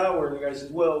higher power. And the guy says,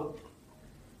 well,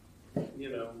 I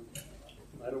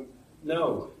don't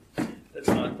know. That's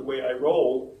not the way I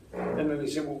roll. And then they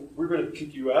say, well, we're going to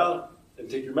kick you out and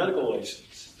take your medical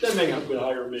license. Then they would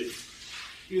hire me.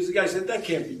 Because the guy said, that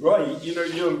can't be right. You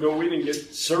don't go in and get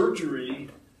surgery.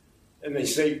 And they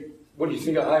say, what do you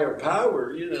think of higher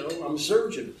power? I'm a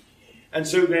surgeon. And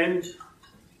so then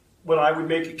when I would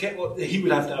make a case, he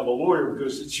would have to have a lawyer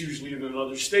because it's usually in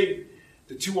another state.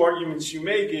 The two arguments you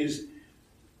make is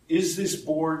this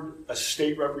board a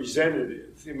state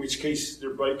representative, in which case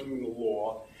they're breaking the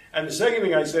law? And the second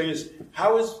thing I say is,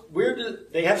 where do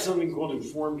they have something called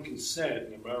informed consent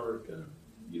in America?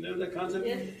 You know that concept?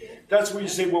 Yes. That's where you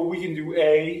say, well, we can do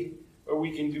A or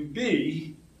we can do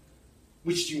B.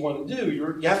 Which do you want to do? You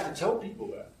have to tell people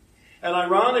that. And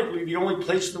ironically, the only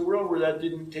place in the world where that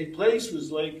didn't take place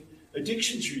was like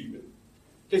addiction treatment.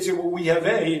 They say, well, we have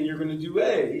A and you're going to do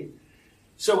A.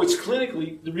 So it's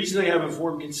clinically, the reason they have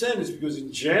informed consent is because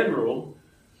in general,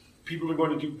 people are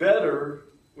going to do better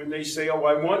when they say, oh,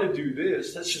 I want to do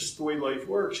this. That's just the way life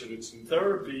works. And it's in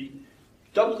therapy,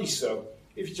 doubly so.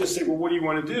 If you just say, well, what do you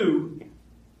want to do?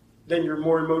 Then you're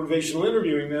more in motivational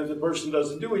interviewing. Then if the person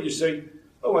doesn't do it, you say,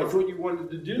 oh, I thought you wanted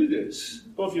to do this.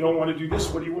 Well, if you don't want to do this,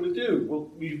 what do you want to do? Well,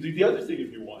 you do the other thing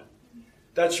if you want.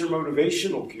 That's your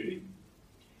motivational key.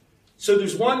 So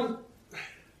there's one,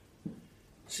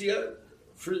 it's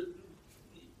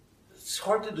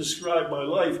hard to describe my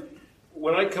life.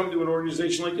 When I come to an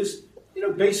organization like this,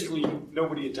 basically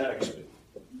nobody attacks me.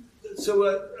 So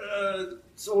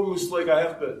it's almost like I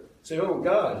have to say, oh,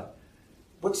 God,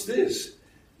 what's this?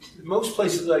 Most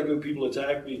places I go, people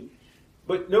attack me.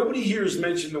 But nobody here has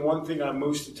mentioned the one thing I'm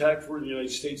most attacked for in the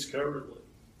United States currently.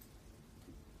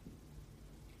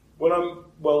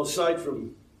 Aside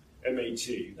from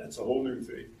MAT, that's a whole new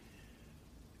thing.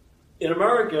 In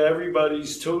America,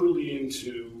 everybody's totally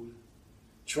into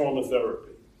trauma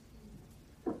therapy,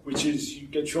 which is you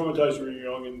get traumatized when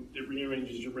you're young and it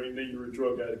rearranges your brain, then you're a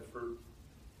drug addict for.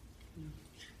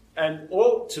 And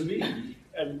to me,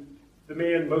 and the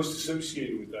man most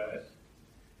associated with that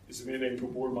is a man named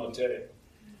Gabor Mate.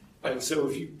 And so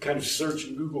if you kind of search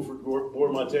in Google for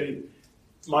Gabor Mate,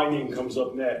 my name comes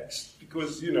up next.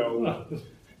 Because, and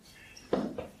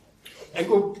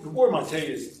Gabor Mate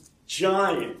is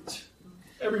giant.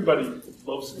 Everybody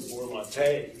loves Gabor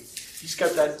Mate. He's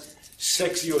got that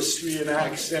sexy Austrian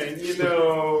accent,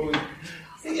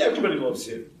 Everybody loves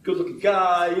him. Good-looking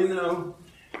guy,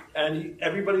 And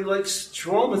everybody likes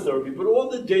trauma therapy. But all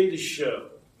the data show,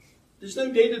 there's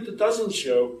no data that doesn't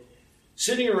show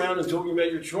sitting around and talking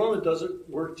about your trauma doesn't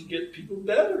work to get people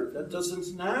better. That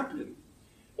doesn't happen.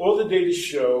 All the data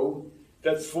show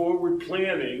that forward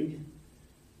planning,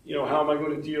 how am I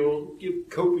going to give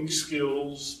coping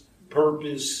skills,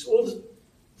 purpose, all the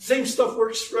same stuff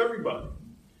works for everybody.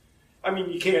 I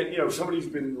mean, you can't, if somebody's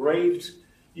been raped,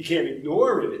 you can't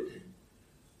ignore it.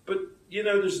 But,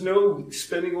 there's no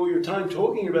spending all your time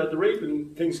talking about the rape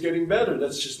and things getting better.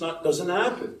 That's just doesn't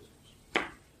happen.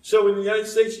 So in the United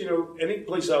States, any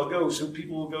place I'll go, so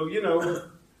people will go,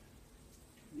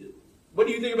 what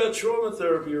do you think about trauma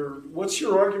therapy? Or what's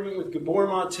your argument with Gabor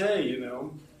Mate,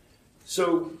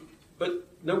 So, but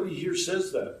nobody here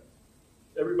says that.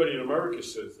 Everybody in America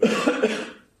says that.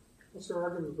 What's your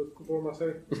argument with Gabor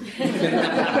Mate?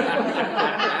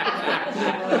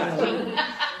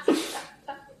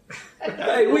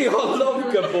 Hey, we all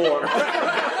love Gabor.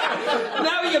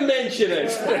 Now you mention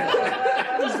it.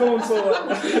 It's going so well.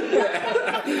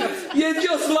 You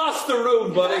just lost the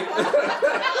room, buddy.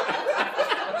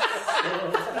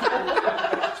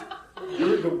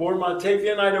 You're a Gabor Mate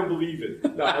fan? I don't believe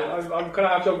it. No, I'm kind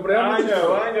of jumping around.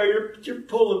 I know. You're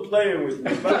pulling playing with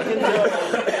me. But I can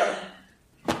tell.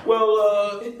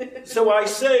 Well, so I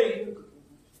say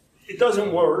it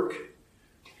doesn't work.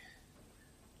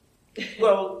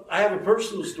 Well, I have a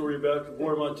personal story about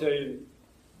Gabor Mate, and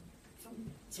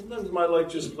sometimes my life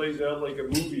just plays out like a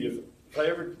movie if I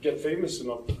ever get famous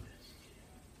enough.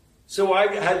 So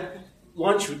I had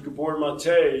lunch with Gabor Mate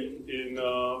in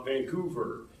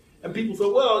Vancouver, and people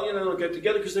thought, well, they'll get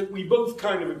together because we both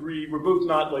kind of agree. We're both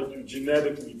not like you're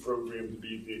genetically programmed to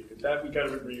be addicted. That we kind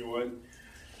of agree on.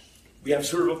 We have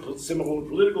sort of a similar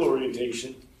political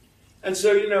orientation. And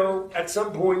so, at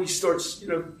some point he starts,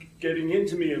 getting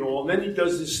into me and all, and then he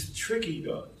does this trick he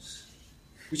does,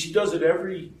 which he does at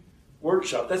every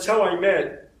workshop. That's how I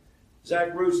met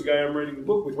Zach Rhodes, the guy I'm writing the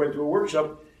book with, went to a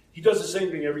workshop. He does the same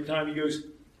thing every time. He goes,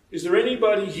 is there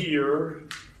anybody here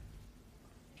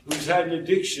who's had an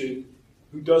addiction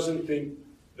who doesn't think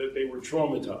that they were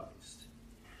traumatized?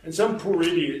 And some poor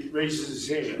idiot raises his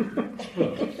hand.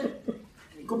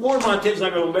 Gabor Mate's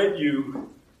not going to let you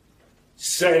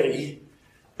say,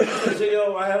 I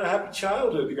had a happy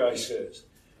childhood, the guy says.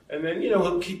 And then,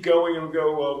 he'll keep going and he'll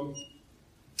go,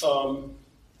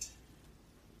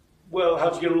 well,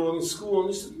 how'd you get along in school? And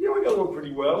he said, I got along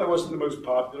pretty well. I wasn't the most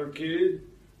popular kid.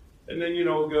 And then,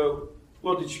 he'll go,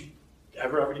 well, did you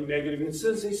ever have any negative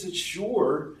incidents? And he said,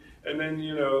 sure. And then,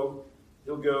 he'll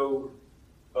go,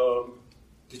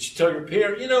 did you tell your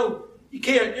parent?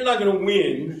 You're not going to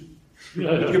win.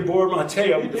 Gabor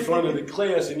Mate up at the front of the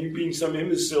class and you being some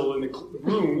imbecile in the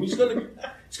room, he's going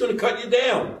to cut you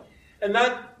down. And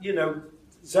that,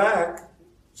 Zach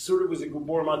sort of was a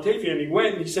Gabor Mate fan. He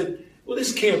went and he said, well,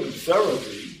 this can't be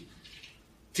therapy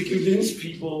to convince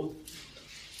people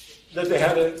that they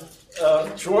had a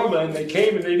trauma, and they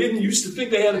came and they didn't used to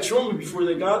think they had a trauma before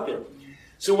they got there.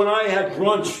 So when I had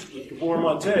brunch with Gabor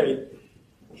Mate,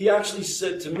 he actually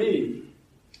said to me,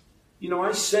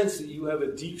 I sense that you have a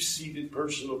deep-seated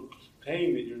personal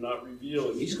pain that you're not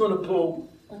revealing. He's going to pull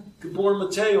Gabor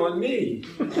Mate on me.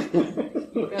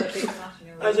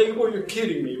 I say, well, you're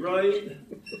kidding me, right?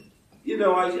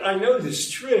 I know this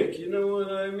trick, you know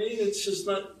what I mean? It's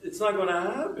not going to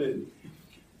happen.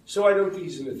 So I don't think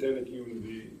he's an authentic human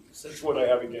being. That's what I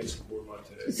have against Gabor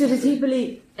Mate. So does he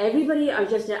believe everybody or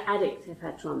just addicts have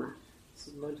had trauma?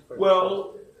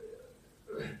 Well,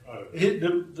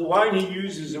 the line he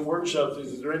uses in workshops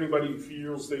is there anybody who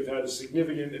feels they've had a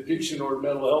significant addiction or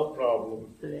mental health problem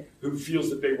who feels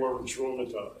that they weren't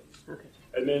traumatized? Okay.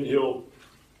 And then he'll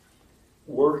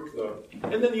work them,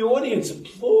 and then the audience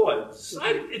applauds.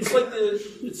 It's like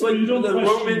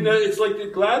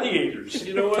the gladiators.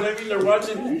 You know what I mean? They're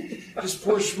watching this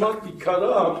poor schmuck be cut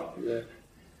up,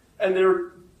 and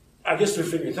I guess they're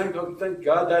thinking, thank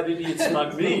God that idiot's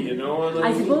not me.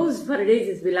 I suppose what it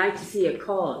is we like to see a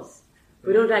cause.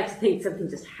 We don't like to think something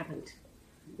just happened.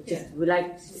 We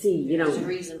like to see, There's a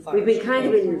reason for we've been kind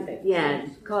of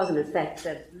in, cause and effect.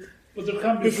 But there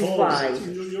can be this is why.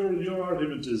 Your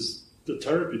argument is the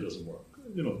therapy doesn't work.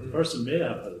 The person may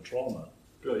have had a trauma,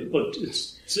 right, but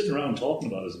it's sitting around talking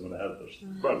about it isn't going to help it.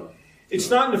 Right. It's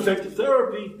not an effective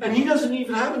therapy, and he doesn't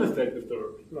even have an effective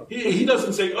therapy. No. He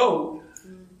doesn't say,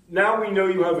 now we know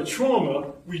you have a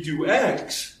trauma, we do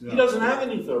X. Yeah. He doesn't have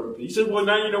any therapy. He said, well,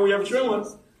 now you know we have a trauma.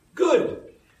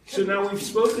 Good. So now we've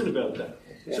spoken about that.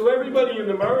 Yeah. So everybody in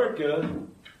America,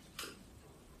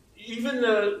 even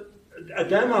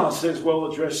Adama says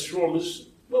well-addressed traumas.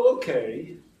 Well,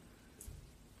 okay.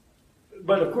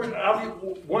 But of course,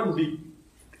 one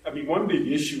big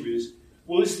issue is,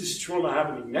 well, is this trauma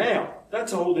happening now?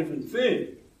 That's a whole different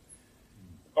thing.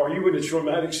 Are you in a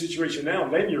traumatic situation now?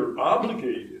 Then you're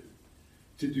obligated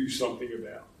to do something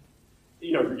about it.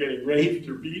 If you're getting raped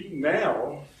or beaten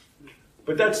now,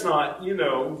 but that's not,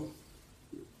 The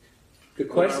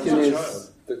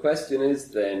question is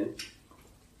then,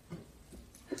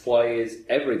 why is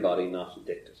everybody not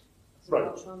addicted?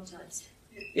 Right. Traumatized.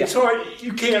 It's hard.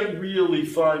 You can't really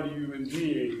find a human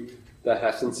being that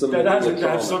hasn't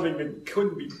had something that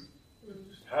couldn't be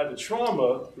had a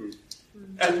trauma.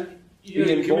 And you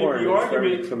can make the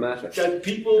argument that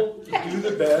people do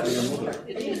the best.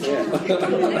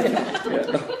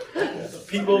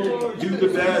 People do the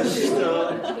best.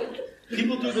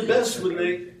 People do the best when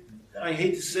they. I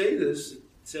hate to say this. It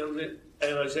sounds like,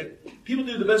 and I say people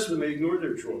do the best when they ignore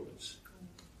their traumas.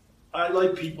 I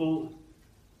like people.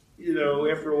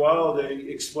 After a while, they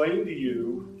explain to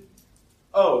you,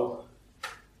 "Oh,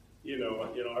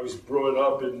 I was brought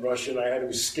up in Russia and I had to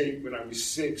escape when I was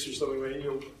 6 or something like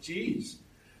that. Geez,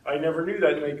 I never knew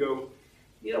that." And they go,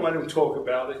 I don't talk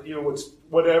about it.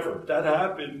 Whatever. That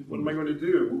happened. What am I going to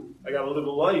do? I got to live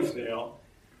a life now.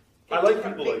 I like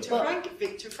people like that.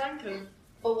 Viktor Frankl.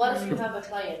 But what if you have a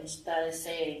client that is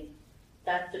saying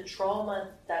that the trauma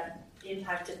that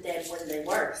impacted them when they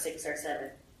were 6 or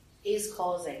 7 is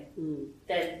causing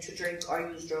them to drink or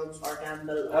use drugs or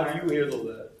gamble? How do you handle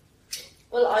that?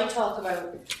 Well, I talk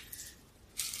about,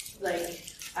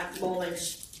 at the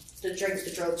moment, the drink,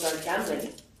 the drugs, or the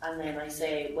gambling, and then I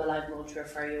say, well, I'm going to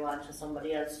refer you on to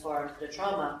somebody else for the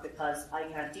trauma because I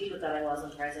can't deal with that. I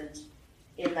wasn't present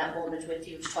in that moment with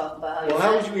you to talk about how you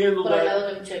how would you handle that I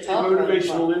allow them to talk in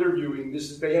motivational interviewing?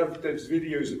 They have those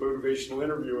videos of motivational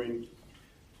interviewing.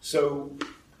 So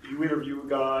you interview a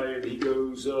guy and he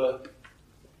goes, I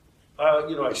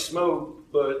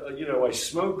smoke, but I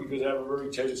smoke because I have a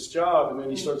very tense job. And then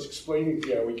he starts explaining to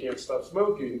you how he can't stop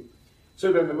smoking.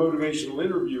 So then the motivational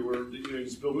interviewer,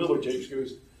 this Bill Miller tapes,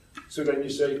 goes, so then you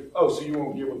say, oh, so you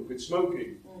won't be able to quit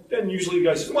smoking. Then usually the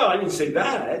guy says, well, I didn't say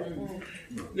that.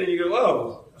 Then you go,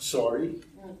 oh, sorry.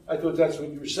 I thought that's what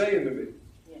you were saying to me.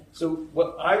 So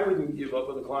what I wouldn't give up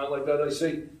with a client like that, I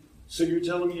say, so you're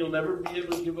telling me you'll never be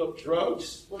able to give up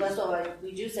drugs? Well, that's what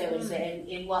we do say. We say,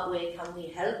 in what way can we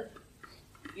help,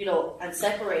 and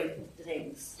separate the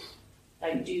things?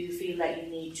 Like, do you feel that you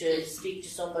need to speak to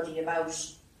somebody about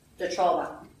the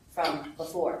trauma from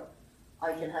before?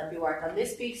 I can help you work on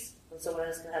this piece, and someone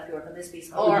else can help you work on this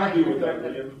piece. How would you deal with that,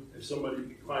 Liam? If somebody,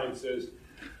 the client says,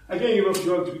 I can't give up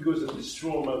drugs because of this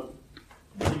trauma,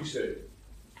 what do you say?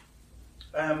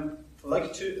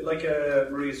 Like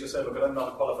Marie's just said, look, I'm not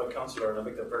a qualified counsellor, and I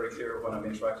think they're very clear when I'm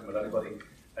interacting with anybody.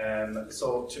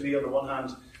 So to me, on the one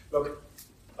hand, look,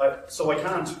 I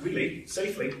can't really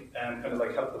safely kind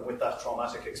of help them with that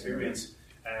traumatic experience,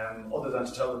 other than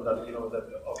to tell them that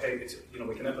okay, it's,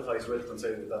 we can empathise with and say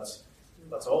that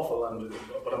that's awful,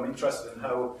 but I'm interested in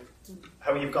how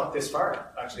you've got this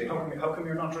far. Actually, how come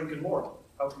you're not drinking more?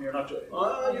 How come you're not drinking?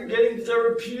 You're getting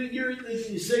therapeutic.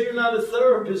 You say you're not a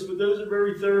therapist, but those are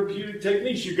very therapeutic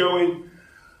techniques. You're going,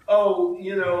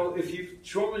 if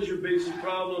trauma is your basic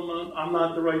problem, I'm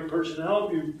not the right person to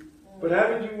help you. But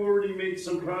haven't you already made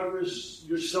some progress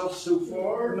yourself so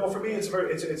far? No, for me it's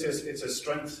a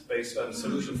strength-based and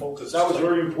solution-focused. That was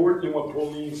very important in what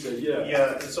Pauline said. Yeah.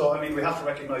 Yeah. So we have to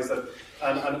recognise that,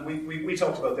 and we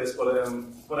talked about this, but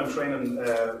when I'm training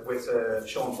with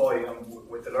Sean Foy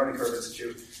with the Learning Curve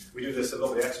Institute, we do this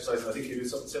lovely exercise, and I think you do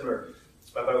something similar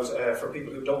about for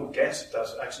people who don't get that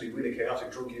actually really chaotic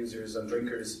drug users and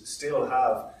drinkers still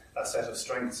have a set of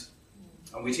strengths,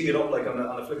 and we tee it up like on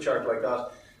a flip chart like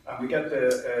that. And we get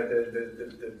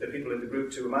the people in the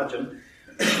group to imagine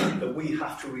that we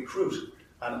have to recruit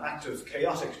an active,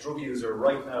 chaotic drug user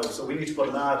right now. So we need to put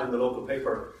an ad in the local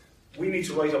paper. We need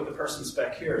to write up the person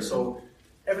spec here. So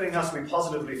everything has to be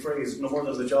positively phrased, no more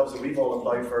than the jobs that we've all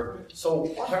applied for. So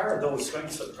what are those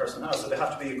strengths that the person has? So they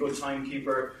have to be a good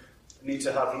timekeeper, need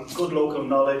to have good local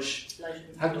knowledge,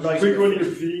 quick on your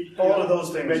feet, all of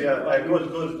those things,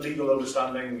 good legal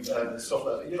understanding, stuff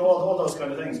like that, all those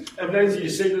kind of things. And then you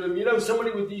say to them,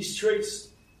 somebody with these traits,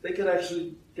 they could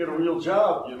actually get a real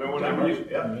job, what I mean?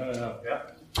 Yeah.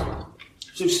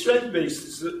 So strength-based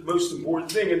is the most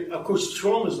important thing, and of course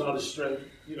trauma is not a strength,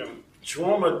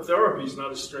 trauma therapy is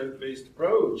not a strength-based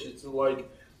approach. It's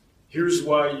here's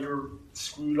why you're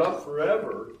screwed up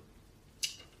forever.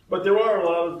 But there are a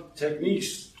lot of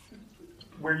techniques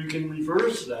where you can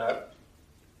reverse that.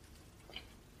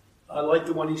 I like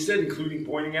the one he said, including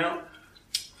pointing out,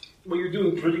 well, you're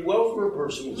doing pretty well for a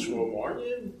person with trauma, aren't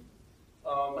you?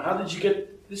 How did you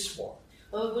get this far?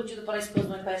 Well, but I suppose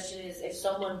my question is, if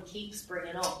someone keeps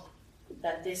bringing up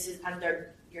that this is, and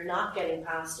you're not getting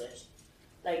past it,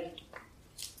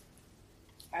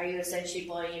 are you essentially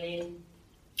buying in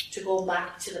to go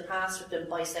back to the past with them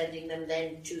by sending them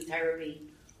then to therapy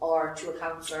or to a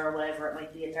counsellor or whatever it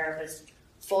might be, a therapist,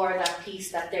 for that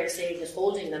piece that they're saying is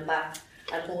holding them back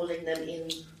and holding them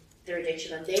in their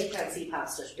addiction, and they can't see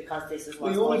past it because this is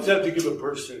what's you always have to give a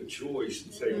person a choice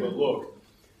and say, well, look,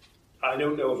 I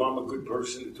don't know if I'm a good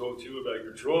person to talk to you about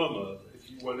your trauma. If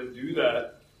you want to do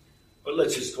that, but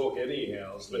let's just talk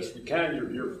anyhow as best we can. You're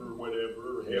here for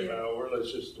whatever, half hour,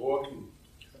 let's just talk and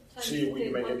see if we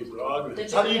can make any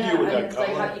progress. How do you deal with that,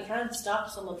 Colin? You can't stop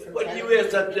someone from But you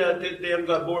asked that damn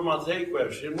Bourmonte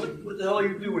question. What the hell are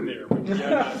you doing there?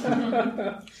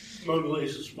 Mona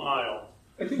Lisa smile.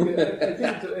 I think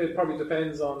it probably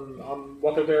depends on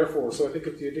what they're there for. So I think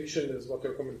if the addiction is what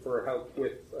they're coming for help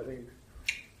with, I think,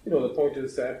 the point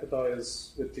is to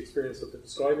empathise with the experience that they're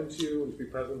describing to you and to be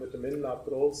present with them in that,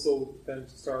 but also then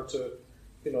to start to,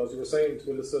 as you were saying,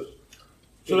 to elicit.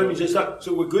 So let me just,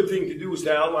 so a good thing to do is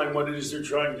to outline what it is they're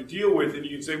trying to deal with, and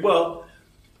you can say, well,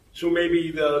 so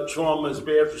maybe the trauma is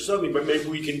bad for something, but maybe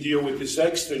we can deal with this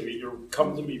X thing that you're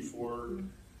come to me for,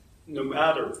 no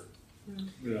matter.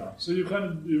 Yeah. So you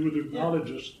would acknowledge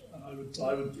it, and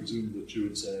I would presume that you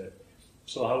would say,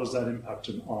 so how is that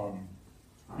impacting on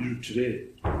you today?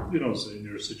 Say in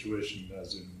your situation,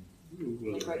 as in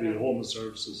the homeless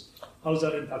services, how is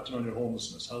that impacting on your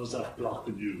homelessness? How is that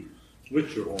blocking you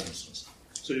with your homelessness?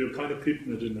 So you're kind of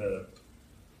keeping it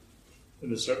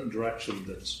in a certain direction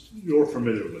that you're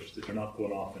familiar with, that you're not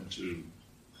going off into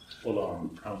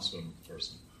full-on counselling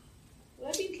person. Well,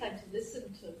 I'd be inclined to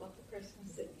listen to what the person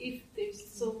has said if there's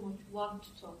so much want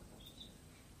to talk about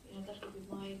it. That would be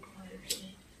my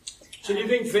opinion. So do you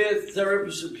think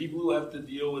therapists are people who have to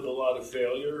deal with a lot of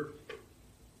failure?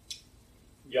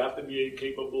 You have to be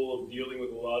capable of dealing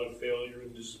with a lot of failure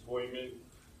and disappointment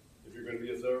if you're going to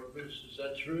be a therapist. Is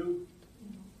that true?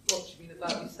 What do you mean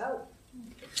about yourself?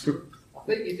 I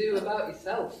think you do about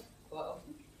yourself quite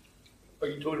often. Are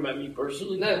you talking about me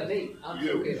personally? No, me. I'm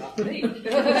talking about me. I'm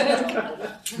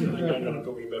not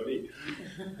talking about me.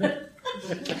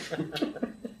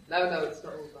 No, it's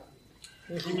not all about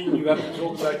me. You mean you have to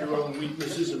talk about your own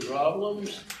weaknesses and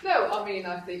problems? No, I mean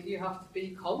I think you have to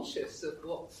be conscious of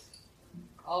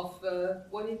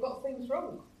when you've got things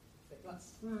wrong. I think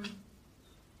that's.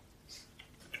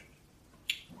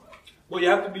 Well, you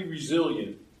have to be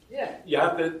resilient. Yeah. You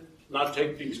have to not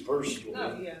take things personally.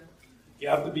 No, yeah. You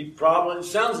have to be it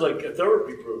sounds like a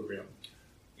therapy program.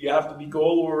 You have to be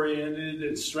goal-oriented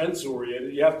and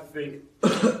strengths-oriented. You have to think,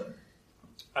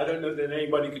 I don't know that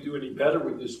anybody could do any better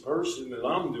with this person than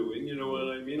I'm doing. You know what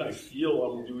I mean? I feel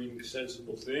I'm doing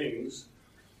sensible things.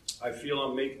 I feel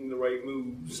I'm making the right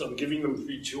moves. I'm giving them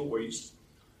free choice.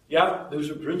 Yeah, those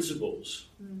are principles.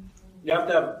 Mm-hmm. You have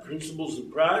to have principles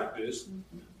in practice,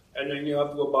 and then you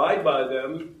have to abide by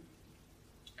them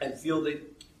and feel that,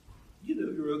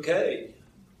 you're okay.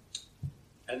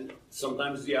 And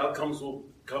sometimes the outcomes will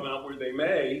come out where they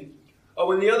may.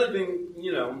 Oh, and the other thing,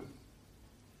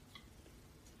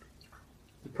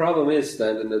 The problem is,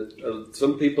 Stan, that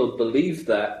some people believe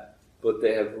that, but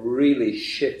they have really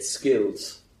shit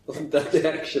skills that they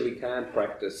actually can't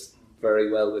practice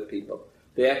very well with people.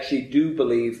 They actually do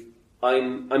believe,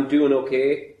 I'm doing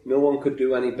okay, no one could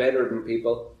do any better than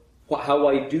people. How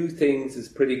I do things is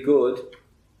pretty good,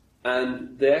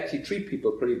 and they actually treat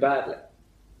people pretty badly.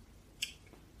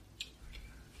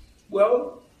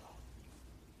 Well,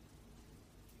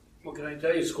 what can I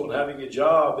tell you? It's called having a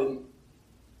job, and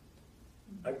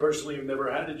I personally have never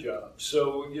had a job.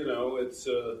 So,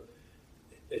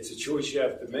 it's a choice you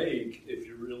have to make if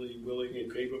you're really willing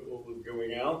and capable of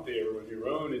going out there on your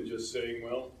own and just saying,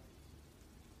 well,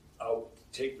 I'll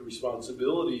take the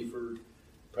responsibility for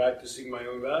practicing my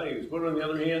own values. But on the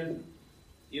other hand,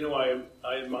 I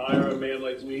admire a man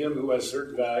like Liam who has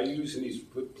certain values, and he's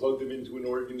plugged them into an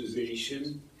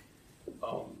organization,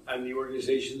 and the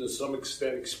organization to some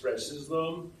extent expresses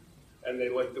them, and they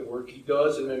like the work he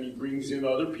does, and then he brings in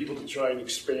other people to try and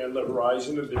expand the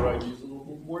horizon of their ideas a little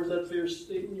bit more. Is that a fair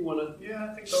statement? You want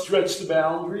to stretch the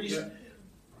boundaries? Yeah.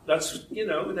 That's,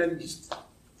 and then he's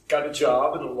got a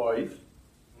job and a life.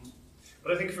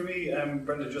 But I think for me,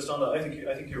 Brendan, just on that, I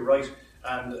think you're right.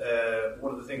 And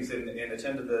one of the things in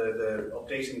attending the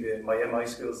updating my MI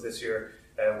skills this year,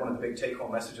 one of the big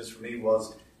take-home messages for me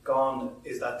was, gone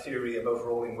is that theory about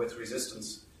rolling with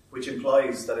resistance, which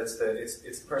implies that it's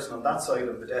the person on that side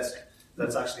of the desk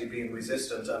that's actually being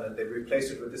resistant, and they've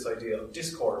replaced it with this idea of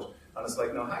discord. And it's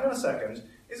like, no, hang on a second,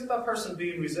 is it that person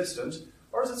being resistant,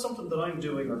 or is it something that I'm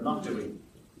doing or not doing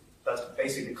that's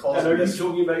basically causing this? And are this? you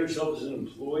talking about yourself as an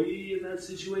employee in that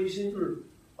situation, or?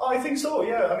 Oh, I think so,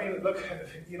 yeah. I mean, look,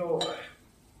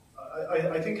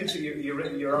 I think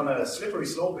you're on a slippery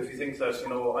slope if you think that,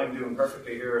 I'm doing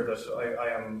perfectly here, that I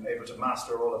am able to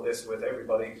master all of this with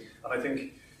everybody. And I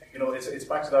think, it's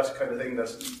back to that kind of thing that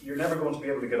you're never going to be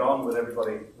able to get on with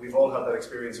everybody. We've all had that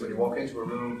experience when you walk into a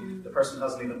room, the person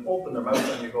hasn't even opened their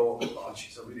mouth and you go, oh,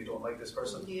 jeez, I really don't like this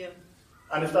person. Yeah.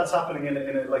 And if that's happening in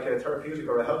a like a therapeutic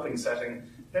or a helping setting,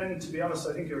 then to be honest,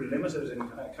 I think you're limited in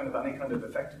kind of any kind of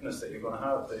effectiveness that you're going to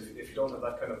have if you don't have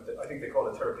that kind of, I think they call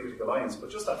it therapeutic alliance, but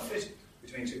just that fit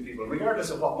between two people, regardless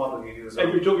of what model you use.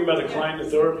 And you're talking about a client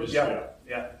and therapist. Yeah.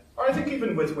 Or I think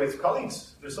even with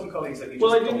colleagues, there's some colleagues that you just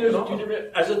Well, I think there's two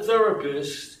different. As a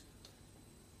therapist,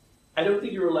 I don't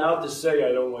think you're allowed to say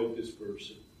I don't like this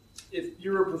person. If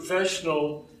you're a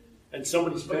professional and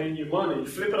somebody's paying you money,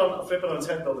 flip it on its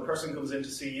head though. The person comes in to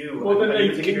see you. Well, then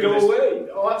they can go away.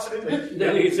 Oh, absolutely.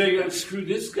 Then they can say, "Screw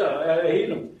this guy. I hate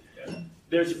him." Yeah.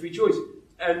 There's a free choice.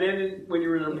 And then when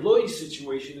you're in an employee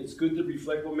situation, it's good to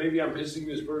reflect. Well, maybe I'm pissing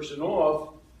this person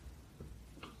off,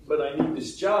 but I need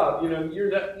this job.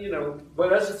 You're not.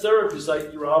 But as a therapist,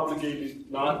 you're obligated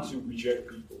not to reject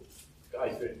people. I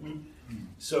think. Mm-hmm.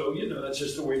 So that's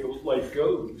just the way life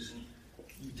goes.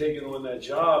 You've taken on that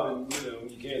job,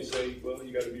 and you can't say, well,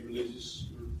 you got to be religious,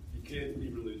 or you can't be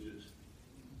religious.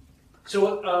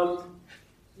 So,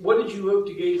 what did you hope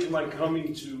to gain from my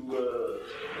coming to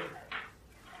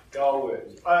Galway?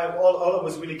 All I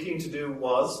was really keen to do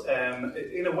was,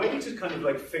 in a way, to kind of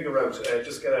like figure out,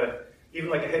 just get even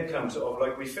like a head count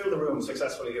of we filled the room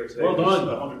successfully here today. Well done.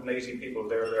 180 people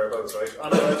thereabouts, right?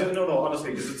 And I didn't know,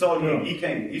 honestly, because it's all he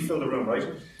came, he filled the room, right?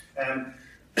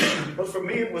 But for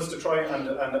me, it was to try and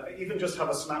even just have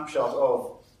a snapshot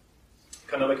of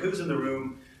kind of like who's in the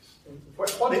room,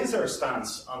 what is our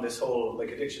stance on this whole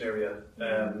addiction area.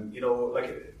 I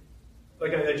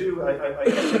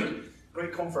take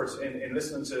great comfort in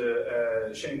listening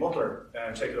to Shane Butler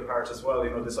take it apart as well.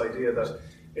 This idea that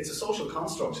it's a social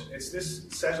construct. It's this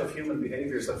set of human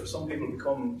behaviours that for some people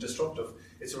become destructive.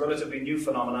 It's a relatively new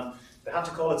phenomenon. They had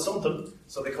to call it something,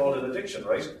 so they called it addiction,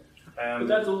 right? But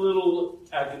that's a little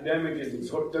academic, and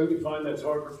don't you find that's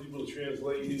hard for people to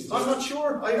translate into? I'm not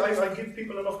sure. I give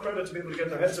people enough credit to be able to get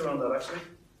their heads around that, actually.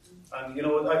 And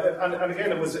and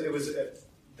again, it was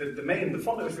the main, the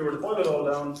fun. If you were to boil it all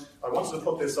down, I wanted to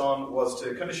put this on was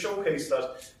to kind of showcase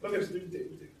that look,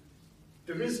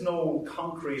 there is no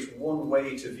concrete one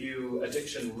way to view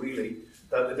addiction, really.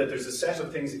 That there's a set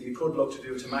of things that you could look to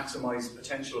do to maximise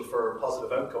potential for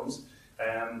positive outcomes.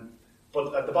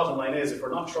 But at the bottom line is, if we're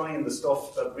not trying the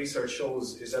stuff that research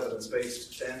shows is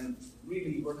evidence-based, then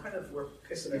really we're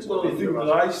pissing into the thing that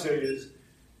I say is,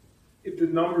 if the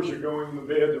numbers are going in the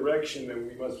bad direction, then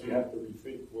we must have to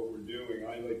rethink what we're doing.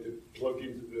 I like to plug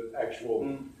into the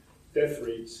actual death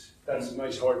rates. That's a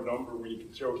nice hard number where you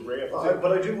can throw a graph.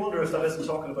 But I do wonder if that isn't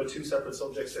talking about two separate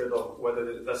subjects there, though.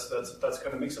 Whether that's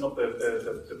kind of mixing up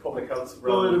the public health.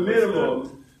 Well, at a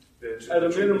minimum,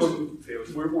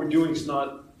 we're doing is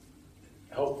not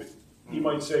helping. You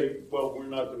might say, well, we're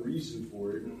not the reason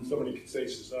for it. Somebody could say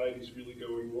society's really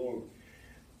going wrong.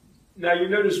 Now, you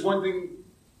notice one thing.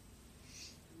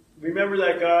 Remember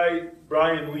that guy,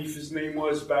 Brian Leaf, his name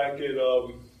was, back at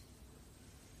the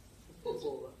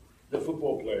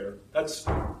football player.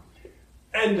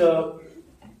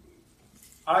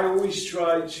 I always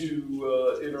try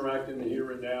to interact in the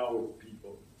here and now with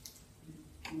people.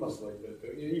 You must like that,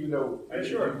 though. Even though I'm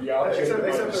sure. Except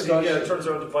it turns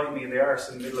around to bite me in the arse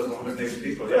in the middle of 180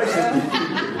 people.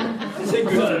 Yeah. It's a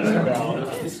good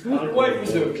balance. My wife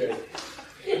is okay.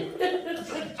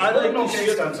 I like okay,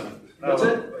 Stanton. What's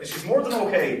it? She's more than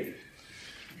okay.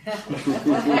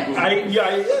 I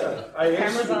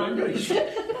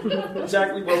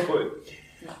exactly well put.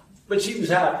 But she was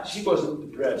happy. She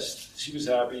wasn't depressed. She was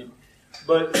happy.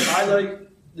 But I like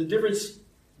the difference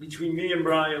between me and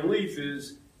Brian Leaf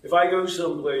is if I go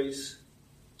someplace,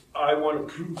 I want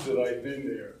to prove that I've been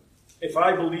there. If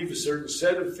I believe a certain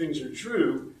set of things are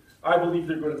true, I believe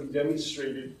they're going to be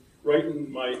demonstrated right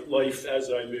in my life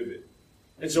as I live it.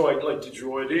 And so I'd like to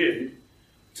draw it in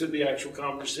to the actual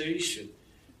conversation.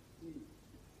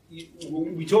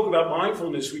 When we talk about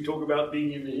mindfulness, we talk about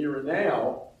being in the here and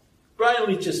now. Brian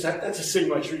Lee that's a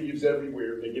signature he gives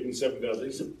everywhere. They give him 7,000.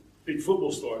 He's a big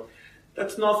football star.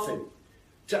 That's nothing.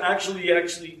 To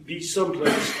actually be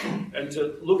someplace and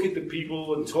to look at the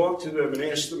people and talk to them and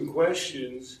ask them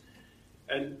questions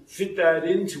and fit that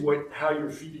into how you're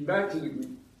feeding back to the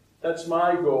group. That's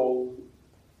my goal.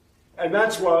 And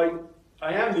that's why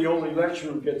I am the only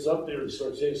lecturer who gets up there and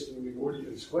starts asking the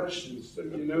audience questions.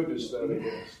 You notice that, I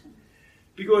guess.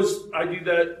 Because I do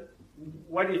that.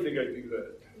 Why do you think I do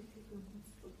that?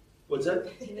 What's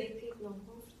that? To make people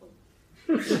uncomfortable.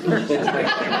 He's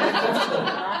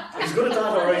good at that,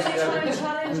 all right.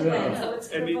 Challenge them, so it's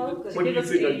provocative. What do you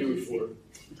think I do it for?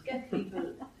 To get people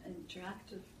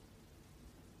interactive.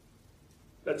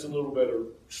 That's a little better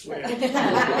slant.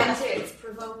 It's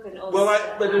provoking us.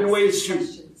 Well, but in a way it's true.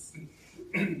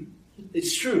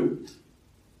 It's true.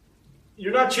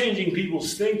 you're not changing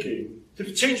people's thinking.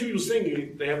 To change people's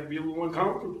thinking, they have to be a little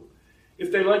uncomfortable.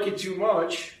 If they like it too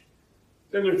much,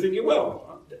 then they're thinking,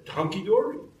 well,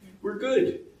 hunky-dory, we're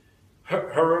good.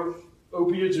 Her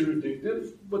opiates are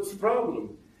addictive, what's the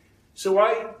problem? So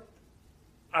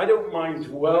I don't mind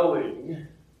dwelling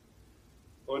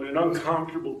on an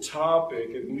uncomfortable topic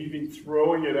and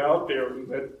throwing it out there and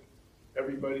let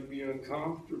everybody be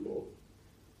uncomfortable.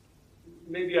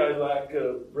 Maybe I lack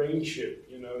a brain chip,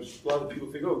 A lot of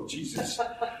people think, oh, Jesus,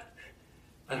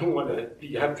 I don't want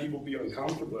to have people be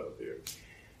uncomfortable out there.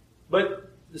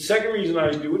 But the second reason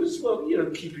I do it is,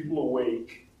 keep people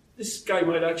awake. This guy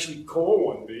might actually call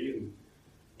one day, and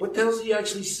what the hell is he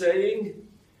actually saying?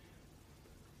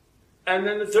 And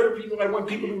then the third I want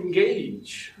people to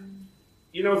engage.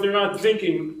 If they're not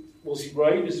thinking, was he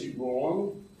right, is he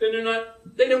wrong? Then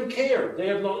they don't care. They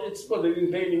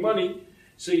didn't pay any money.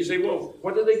 So you say, well,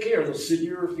 what do they care? They'll sit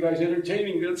here if the guy's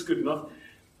entertaining, that's good enough.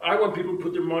 I want people to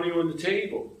put their money on the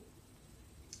table.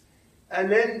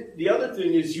 And then the other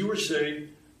thing is you were saying,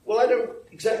 well, I don't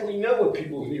exactly know what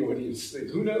people in the audience think.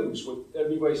 Who knows what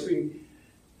everybody's thinking?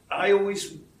 I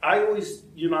always,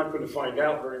 you're not going to find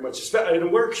out very much. In a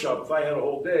workshop, if I had a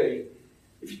whole day,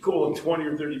 if you call in 20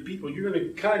 or 30 people, you're going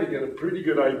to kind of get a pretty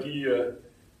good idea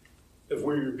of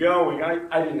where you're going.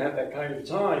 I didn't have that kind of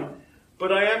time.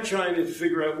 But I am trying to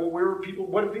figure out, well, what are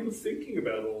people thinking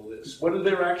about all this? What are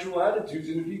their actual attitudes?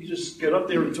 And if you just get up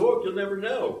there and talk, you'll never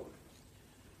know.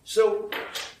 So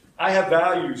I have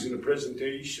values in a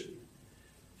presentation.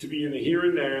 To be in the here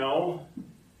and now,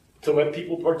 to let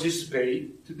people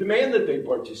participate, to demand that they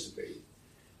participate.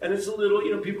 And it's a little,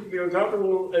 people can be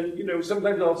uncomfortable. And,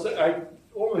 sometimes I'll say, I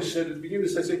almost said at the beginning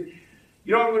of this, I say,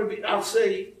 I'm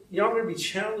going to be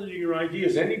challenging your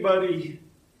ideas. Anybody...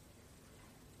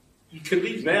 You can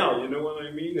leave now, you know what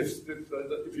I mean? If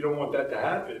you don't want that to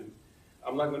happen,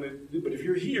 I'm not going to do. But if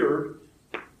you're here,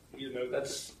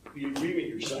 that's the agreement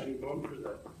you're signing on for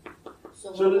that.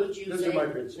 So what would you say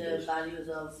the values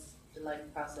of the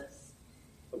Life Process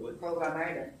program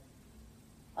are then?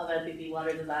 Of LPP, what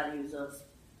are the values of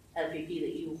LPP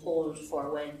that you hold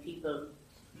for when people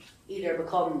either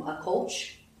become a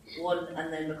coach, one,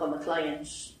 and then become a client?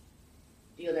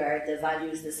 The other, are the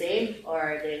values the same, or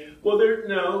are they? Well,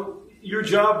 no. Your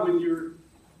job when you're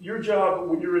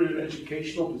in an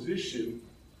educational position.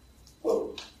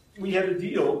 Well, we had a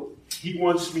deal. He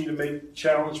wants me to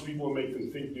challenge people and make them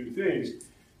think new things.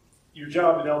 Your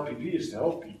job in LPP is to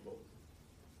help people.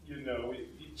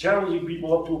 Challenging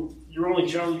people you're only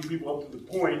challenging people up to the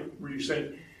point where you're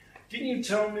saying, didn't you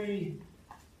tell me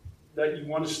that you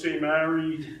want to stay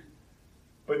married?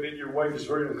 But that your wife is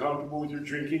very uncomfortable with your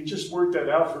drinking, just work that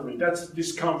out for me. That's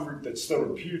discomfort that's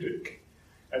therapeutic.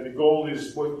 And the goal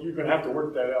is, you're going to have to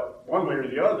work that out one way or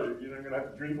the other. You're going to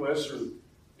have to drink less or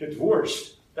get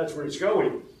divorced. That's where it's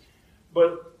going.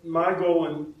 But my goal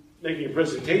in making a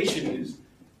presentation is,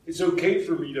 it's okay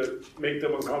for me to make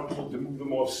them uncomfortable, to move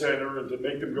them off center, and to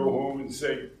make them go home and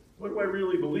say, what do I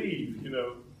really believe?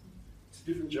 It's a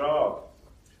different job.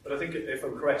 But I think, if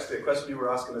I'm correct, the question you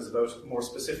were asking is about more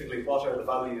specifically what are the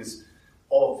values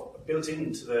built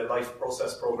into the Life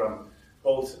Process program,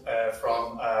 both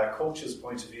from a coach's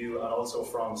point of view and also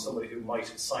from somebody who might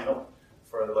sign up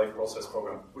for the Life Process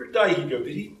program. Where'd Dahi go?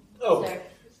 Did he? Oh,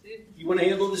 you want to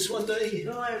handle this one, Dahi?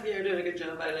 No, you're doing a good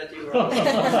job. I let you run.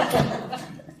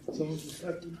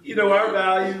 Our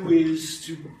value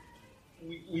is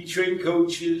we train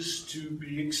coaches to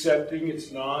be accepting.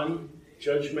 It's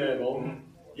non-judgmental.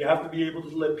 You have to be able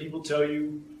to let people tell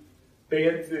you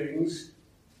bad things.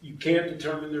 You can't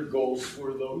determine their goals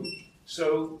for them.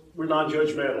 So we're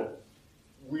non-judgmental.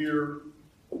 We're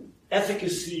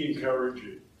efficacy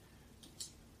encouraging.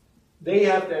 They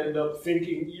have to end up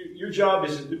thinking, your job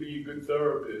isn't to be a good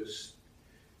therapist.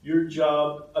 Your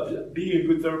job of being a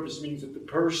good therapist means that the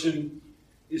person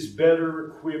is better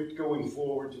equipped going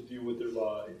forward to deal with their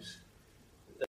lives.